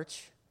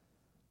church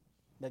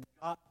that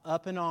got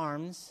up in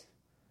arms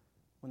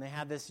when they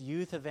had this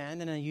youth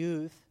event, and a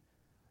youth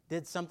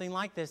did something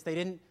like this. They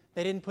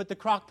didn't put the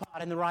crock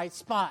pot in the right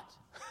spot.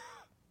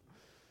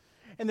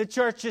 And the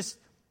church just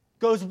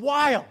goes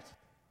wild,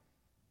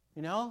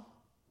 you know?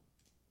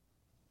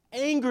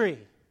 Angry.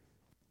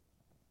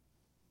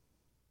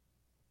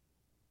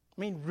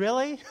 I mean,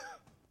 really?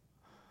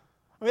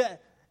 I mean,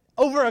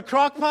 over a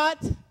crock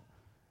pot?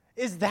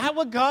 Is that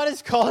what God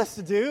has called us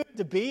to do,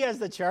 to be as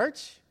the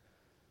church?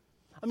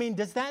 I mean,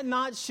 does that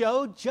not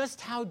show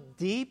just how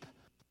deep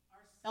our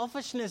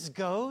selfishness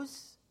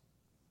goes?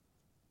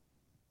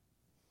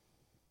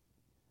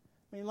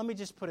 I mean, let me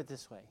just put it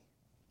this way.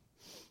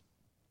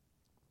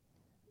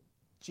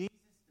 Jesus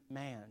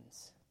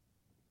demands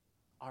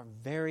our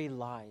very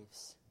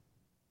lives,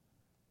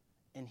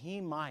 and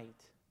he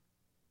might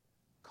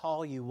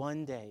call you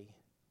one day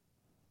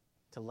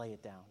to lay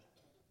it down.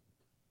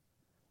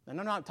 And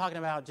I'm not talking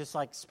about just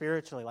like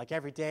spiritually, like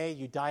every day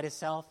you die to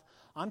self.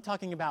 I'm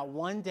talking about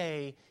one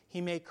day he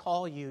may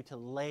call you to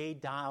lay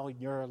down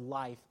your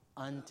life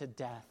unto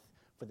death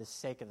for the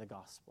sake of the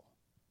gospel.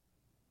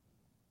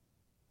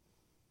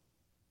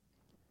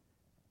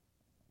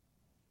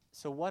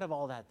 So what of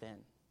all that then?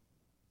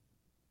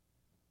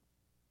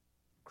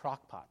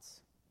 Crockpots.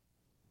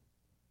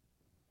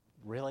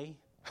 Really?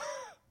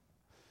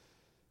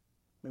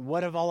 I mean,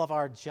 what of all of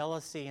our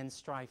jealousy and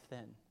strife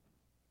then?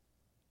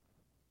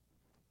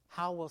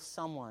 How will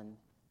someone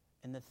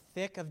in the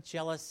thick of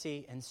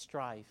jealousy and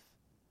strife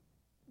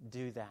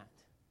do that?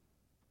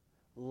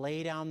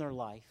 Lay down their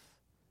life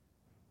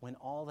when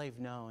all they've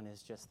known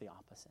is just the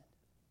opposite.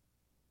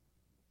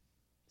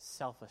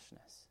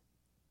 Selfishness,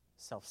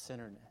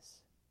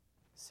 self-centeredness,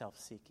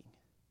 self-seeking.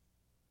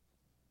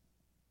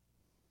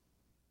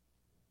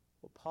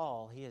 Well,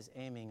 Paul, he is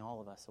aiming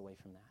all of us away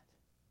from that.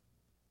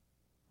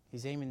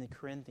 He's aiming the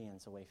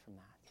Corinthians away from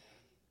that.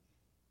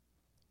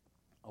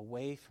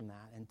 Away from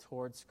that and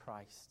towards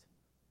Christ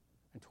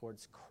and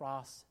towards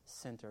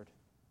cross-centered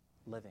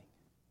living.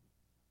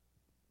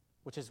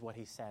 Which is what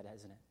he said,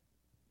 isn't it?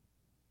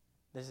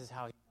 This is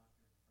how he...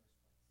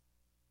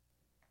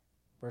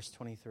 Verse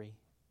 23,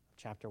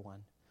 chapter 1.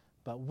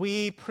 But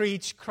we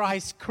preach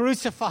Christ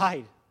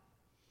crucified,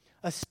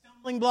 a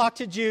stumbling block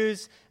to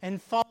Jews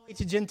and folly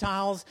to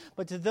Gentiles,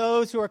 but to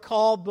those who are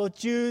called, both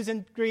Jews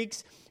and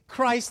Greeks,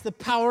 Christ, the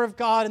power of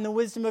God and the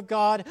wisdom of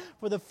God.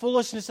 For the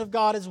foolishness of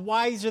God is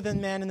wiser than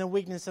men, and the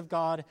weakness of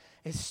God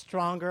is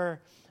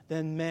stronger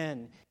than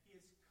men. He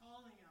is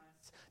calling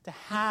us to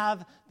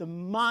have the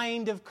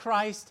mind of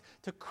Christ,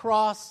 to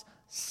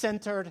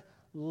cross-centered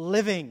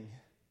living.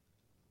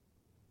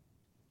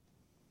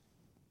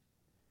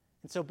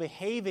 And so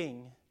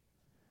behaving,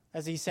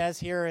 as he says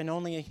here, in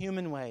only a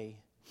human way,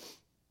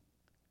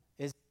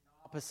 is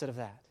the opposite of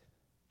that.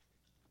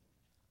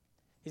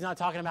 He's not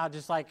talking about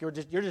just like you're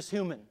just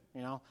human,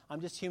 you know.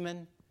 I'm just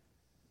human.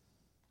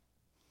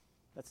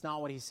 That's not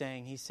what he's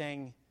saying. He's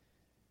saying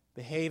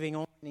behaving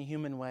only in a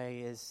human way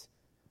is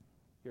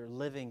you're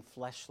living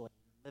fleshly,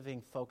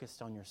 living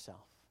focused on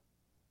yourself.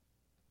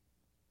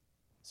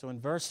 So in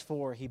verse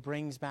 4, he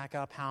brings back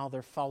up how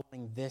they're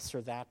following this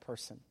or that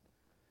person.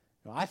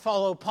 You know, I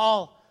follow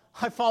Paul.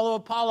 I follow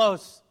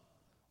Apollos,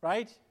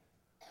 right?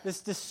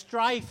 This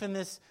strife and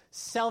this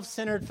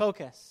self-centered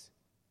focus.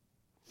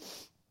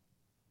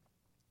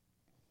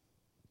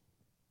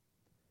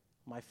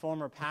 My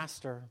former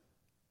pastor,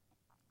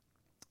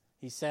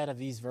 he said of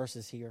these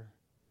verses here,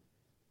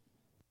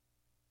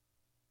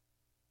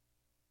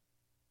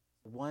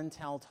 one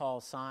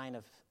telltale sign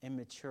of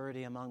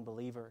immaturity among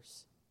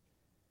believers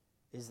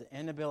is the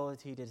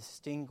inability to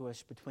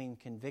distinguish between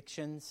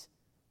convictions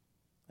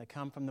that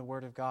come from the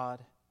Word of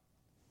God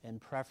and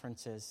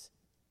preferences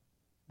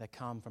that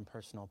come from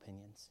personal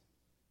opinions.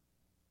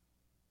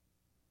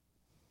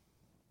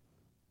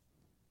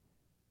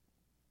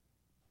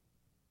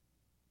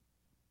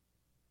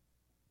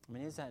 I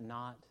mean, is that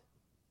not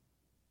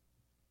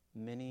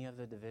many of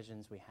the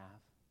divisions we have?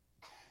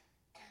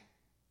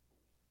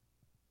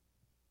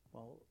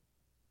 Well,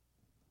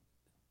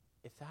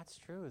 if that's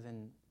true,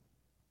 then,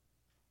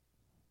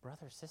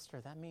 brother,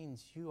 sister, that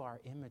means you are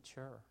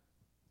immature.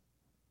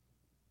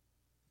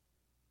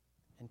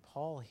 And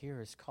Paul here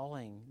is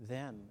calling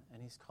them,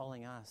 and he's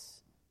calling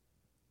us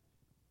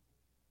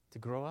to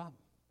grow up.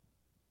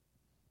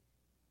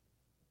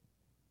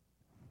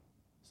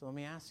 So let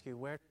me ask you,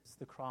 where does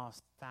the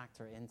cross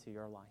factor into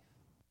your life?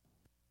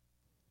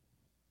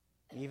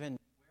 Even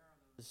where are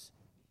those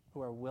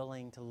who are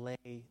willing to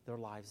lay their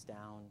lives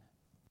down,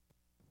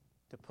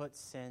 to put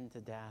sin to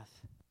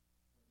death,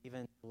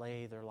 even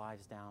lay their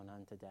lives down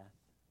unto death?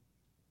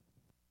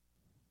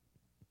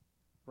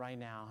 Right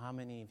now, how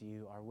many of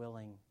you are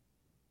willing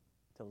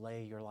to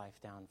lay your life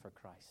down for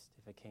Christ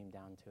if it came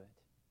down to it?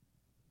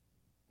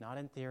 Not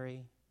in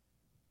theory,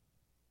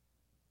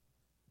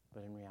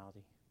 but in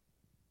reality.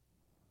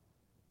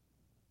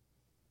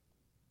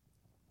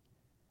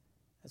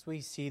 As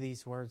we see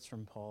these words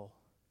from Paul,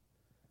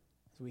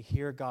 as we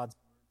hear God's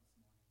words,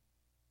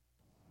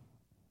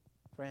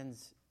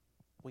 friends,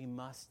 we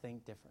must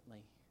think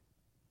differently.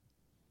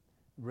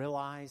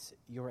 Realize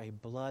you're a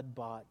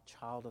blood-bought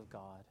child of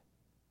God,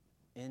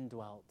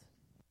 indwelt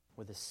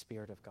with the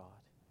Spirit of God.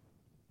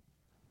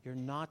 You're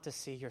not to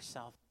see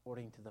yourself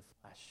according to the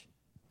flesh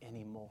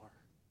anymore.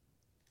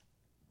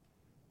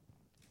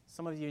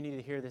 Some of you need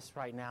to hear this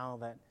right now,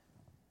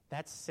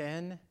 that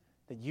sin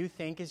that you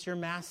think is your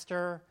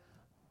master,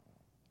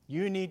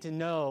 you need to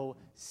know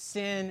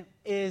sin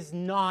is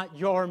not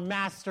your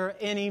master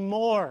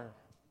anymore.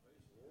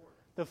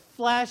 The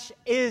flesh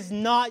is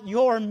not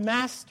your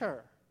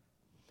master.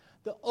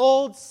 The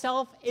old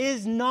self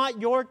is not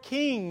your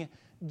king.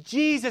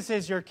 Jesus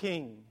is your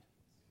king.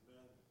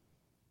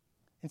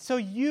 And so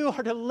you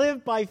are to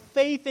live by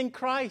faith in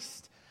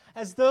Christ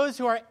as those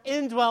who are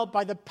indwelt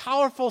by the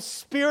powerful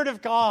Spirit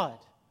of God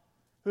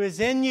who is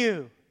in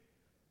you,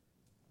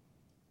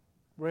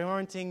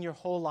 reorienting your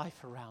whole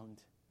life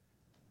around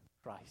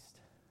Christ.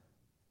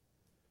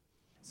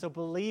 So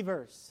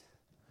believers,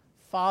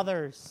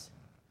 fathers,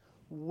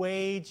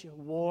 wage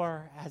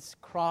war as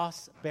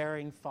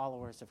cross-bearing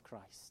followers of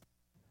Christ.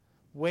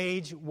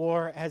 Wage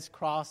war as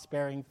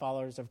cross-bearing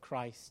followers of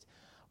Christ.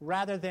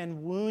 Rather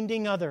than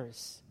wounding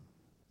others,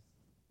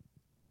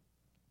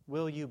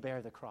 will you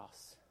bear the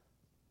cross?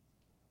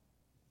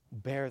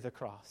 Bear the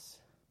cross.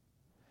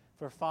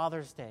 For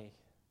Father's Day,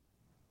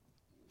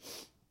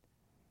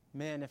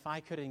 men, if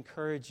I could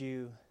encourage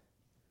you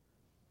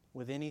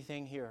with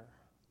anything here,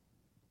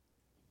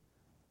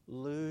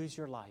 lose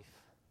your life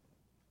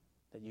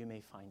that you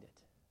may find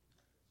it.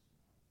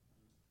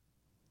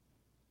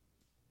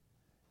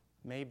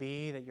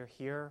 Maybe that you're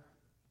here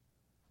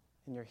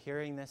and you're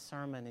hearing this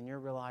sermon and you're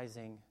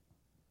realizing,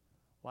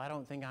 well, I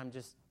don't think I'm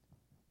just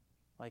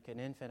like an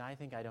infant. I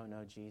think I don't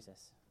know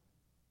Jesus.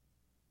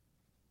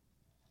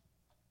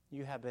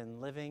 You have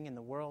been living in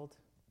the world.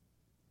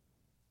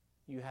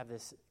 You have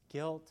this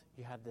guilt,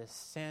 you have this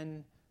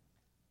sin,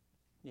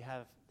 you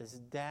have this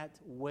debt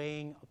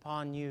weighing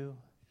upon you.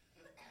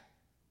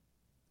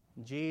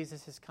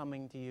 Jesus is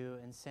coming to you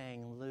and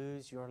saying,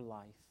 lose your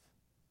life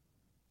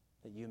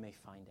that you may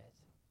find it.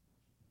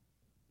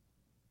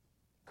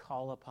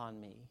 Call upon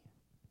me.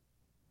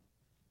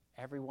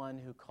 Everyone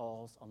who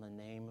calls on the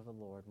name of the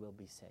Lord will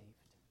be saved.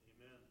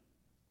 Amen.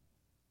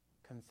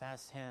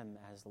 Confess him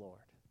as Lord.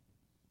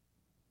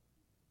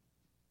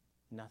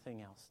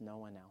 Nothing else, no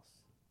one else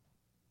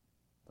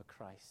but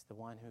Christ, the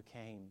one who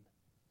came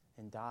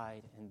and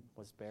died and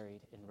was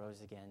buried and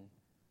rose again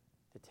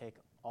to take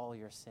all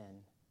your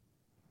sin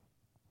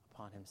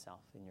upon himself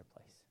in your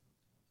place.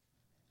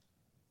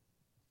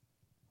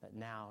 That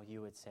now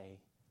you would say,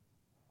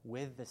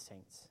 with the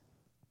saints,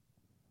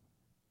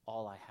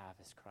 all I have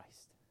is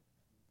Christ.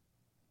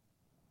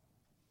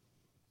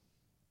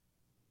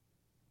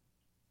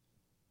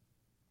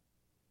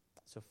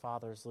 So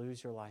fathers,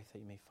 lose your life that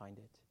you may find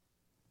it.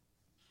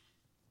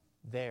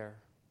 There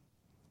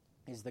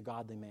is the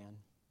godly man.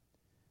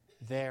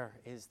 There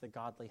is the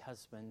godly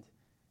husband.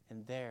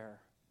 And there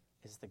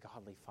is the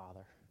godly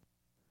father.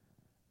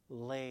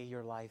 Lay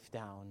your life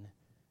down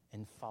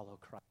and follow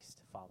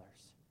Christ,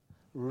 fathers.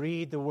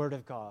 Read the Word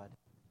of God.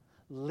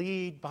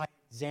 Lead by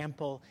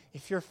example.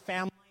 If your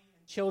family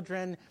and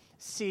children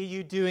see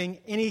you doing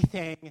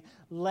anything,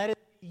 let it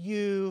be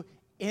you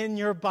in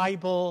your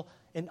Bible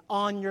and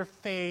on your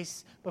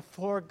face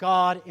before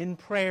God in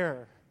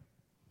prayer.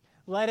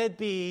 Let it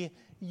be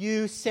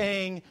you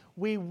saying,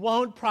 we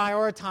won't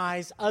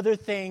prioritize other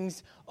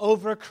things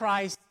over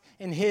Christ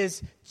and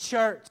His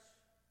church.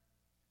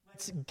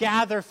 Let's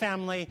gather,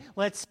 family.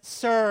 Let's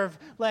serve.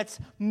 Let's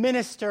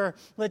minister.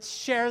 Let's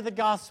share the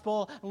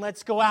gospel. And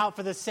let's go out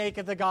for the sake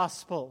of the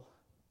gospel.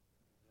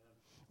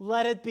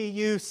 Let it be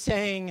you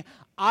saying,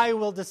 I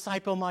will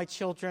disciple my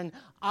children.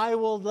 I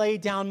will lay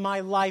down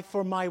my life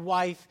for my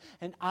wife.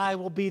 And I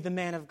will be the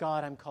man of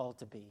God I'm called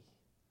to be.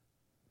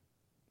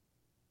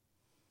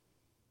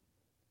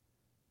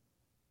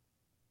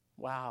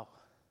 Wow.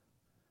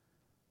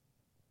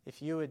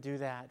 If you would do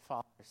that,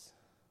 fathers,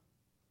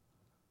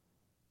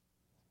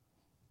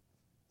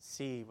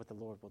 see what the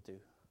Lord will do.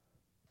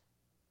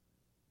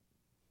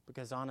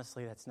 Because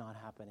honestly, that's not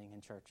happening in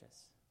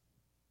churches.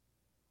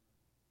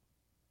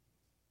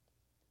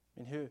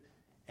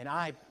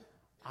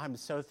 I'm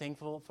so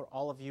thankful for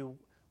all of you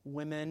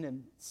women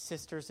and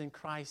sisters in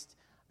Christ.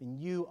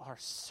 You are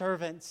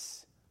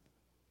servants.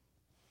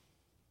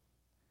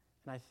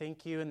 And I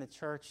thank you, and the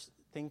church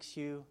thanks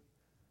you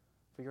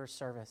for your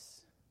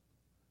service.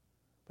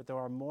 But there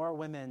are more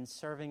women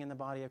serving in the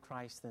body of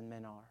Christ than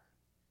men are.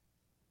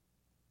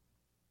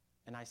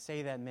 And I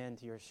say that, men,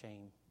 to your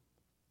shame.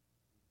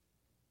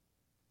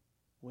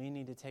 We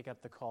need to take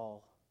up the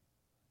call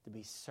to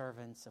be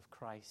servants of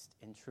Christ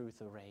in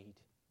truth arrayed.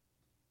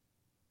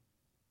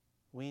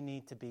 We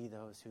need to be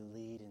those who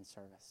lead in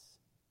service,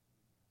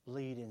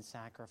 lead in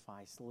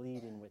sacrifice,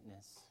 lead in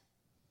witness,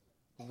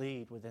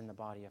 lead within the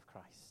body of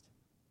Christ.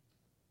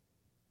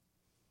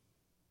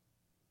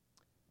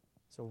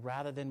 So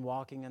rather than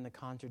walking in the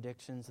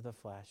contradictions of the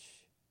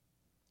flesh,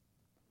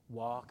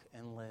 walk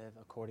and live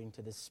according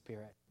to the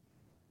Spirit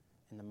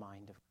in the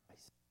mind of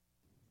Christ.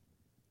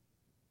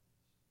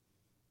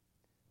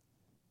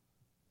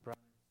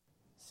 Brothers,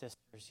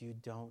 sisters, you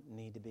don't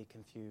need to be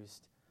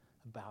confused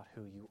about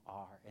who you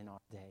are in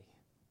our day.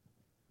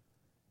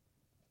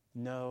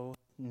 No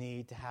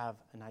need to have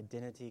an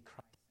identity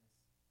crisis.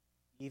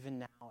 Even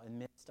now,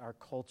 amidst our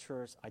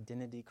culture's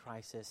identity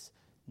crisis,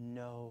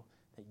 know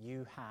that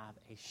you have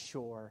a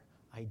sure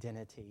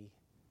identity.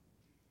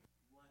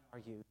 What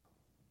are you?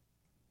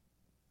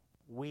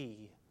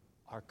 We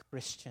are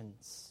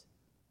Christians,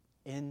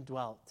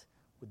 indwelt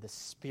with the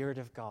Spirit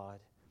of God,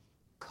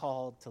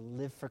 called to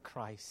live for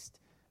Christ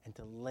and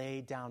to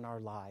lay down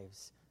our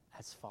lives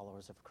as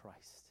followers of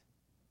Christ.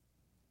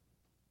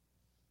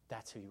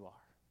 That's who you are.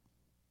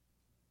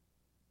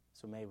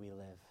 So may we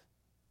live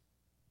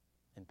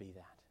and be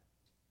that.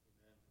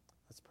 Amen.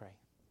 Let's pray.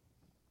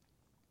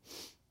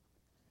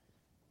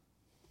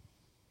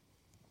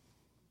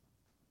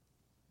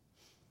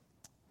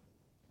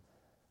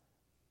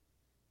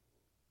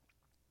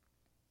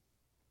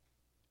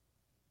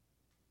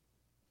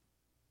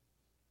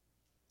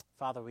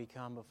 Father, we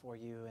come before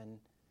you and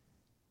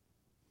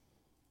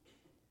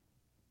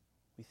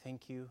we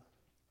thank you.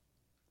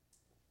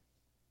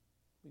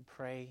 We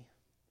pray.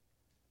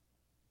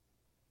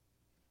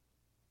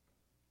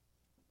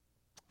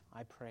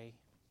 I pray.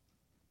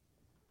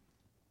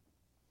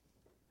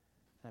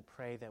 And I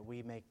pray that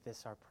we make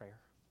this our prayer.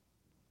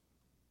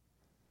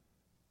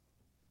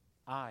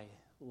 I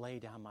lay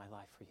down my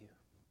life for you.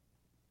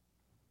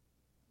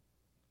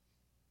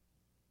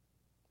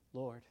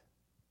 Lord,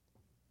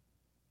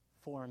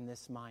 form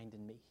this mind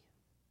in me.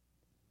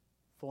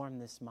 Form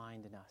this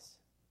mind in us.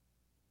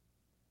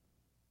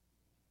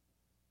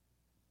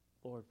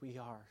 Lord, we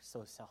are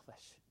so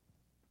selfish,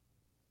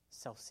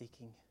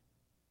 self-seeking.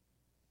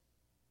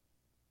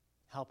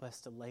 Help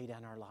us to lay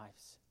down our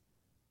lives.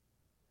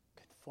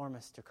 Conform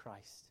us to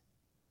Christ.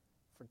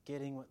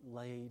 forgetting what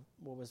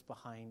was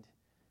behind,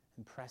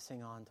 and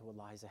pressing on to what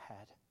lies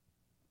ahead.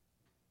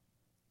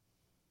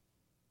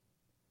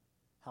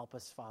 Help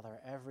us, Father,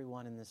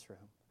 everyone in this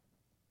room,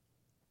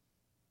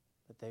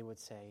 that they would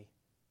say,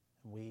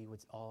 and we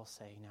would all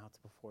say now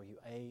before you,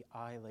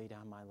 I lay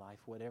down my life.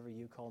 Whatever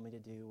you call me to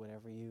do,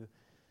 whatever you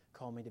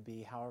call me to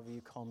be, however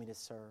you call me to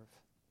serve,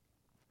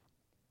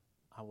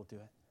 I will do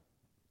it.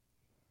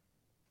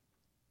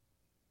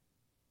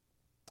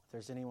 If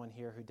there's anyone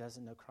here who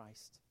doesn't know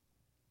Christ,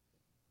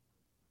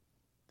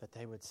 that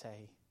they would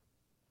say,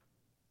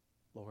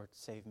 Lord,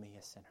 save me,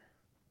 a sinner.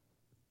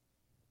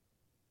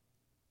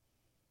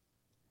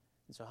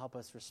 And so help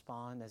us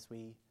respond as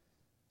we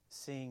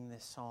sing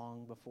this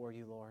song before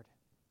you, Lord,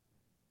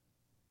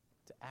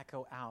 to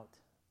echo out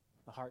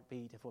the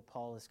heartbeat of what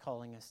Paul is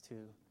calling us to,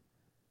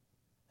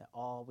 that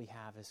all we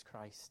have is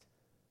Christ.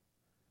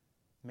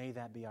 May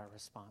that be our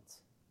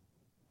response.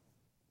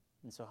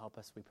 And so help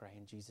us, we pray,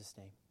 in Jesus'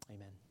 name.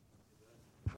 Amen.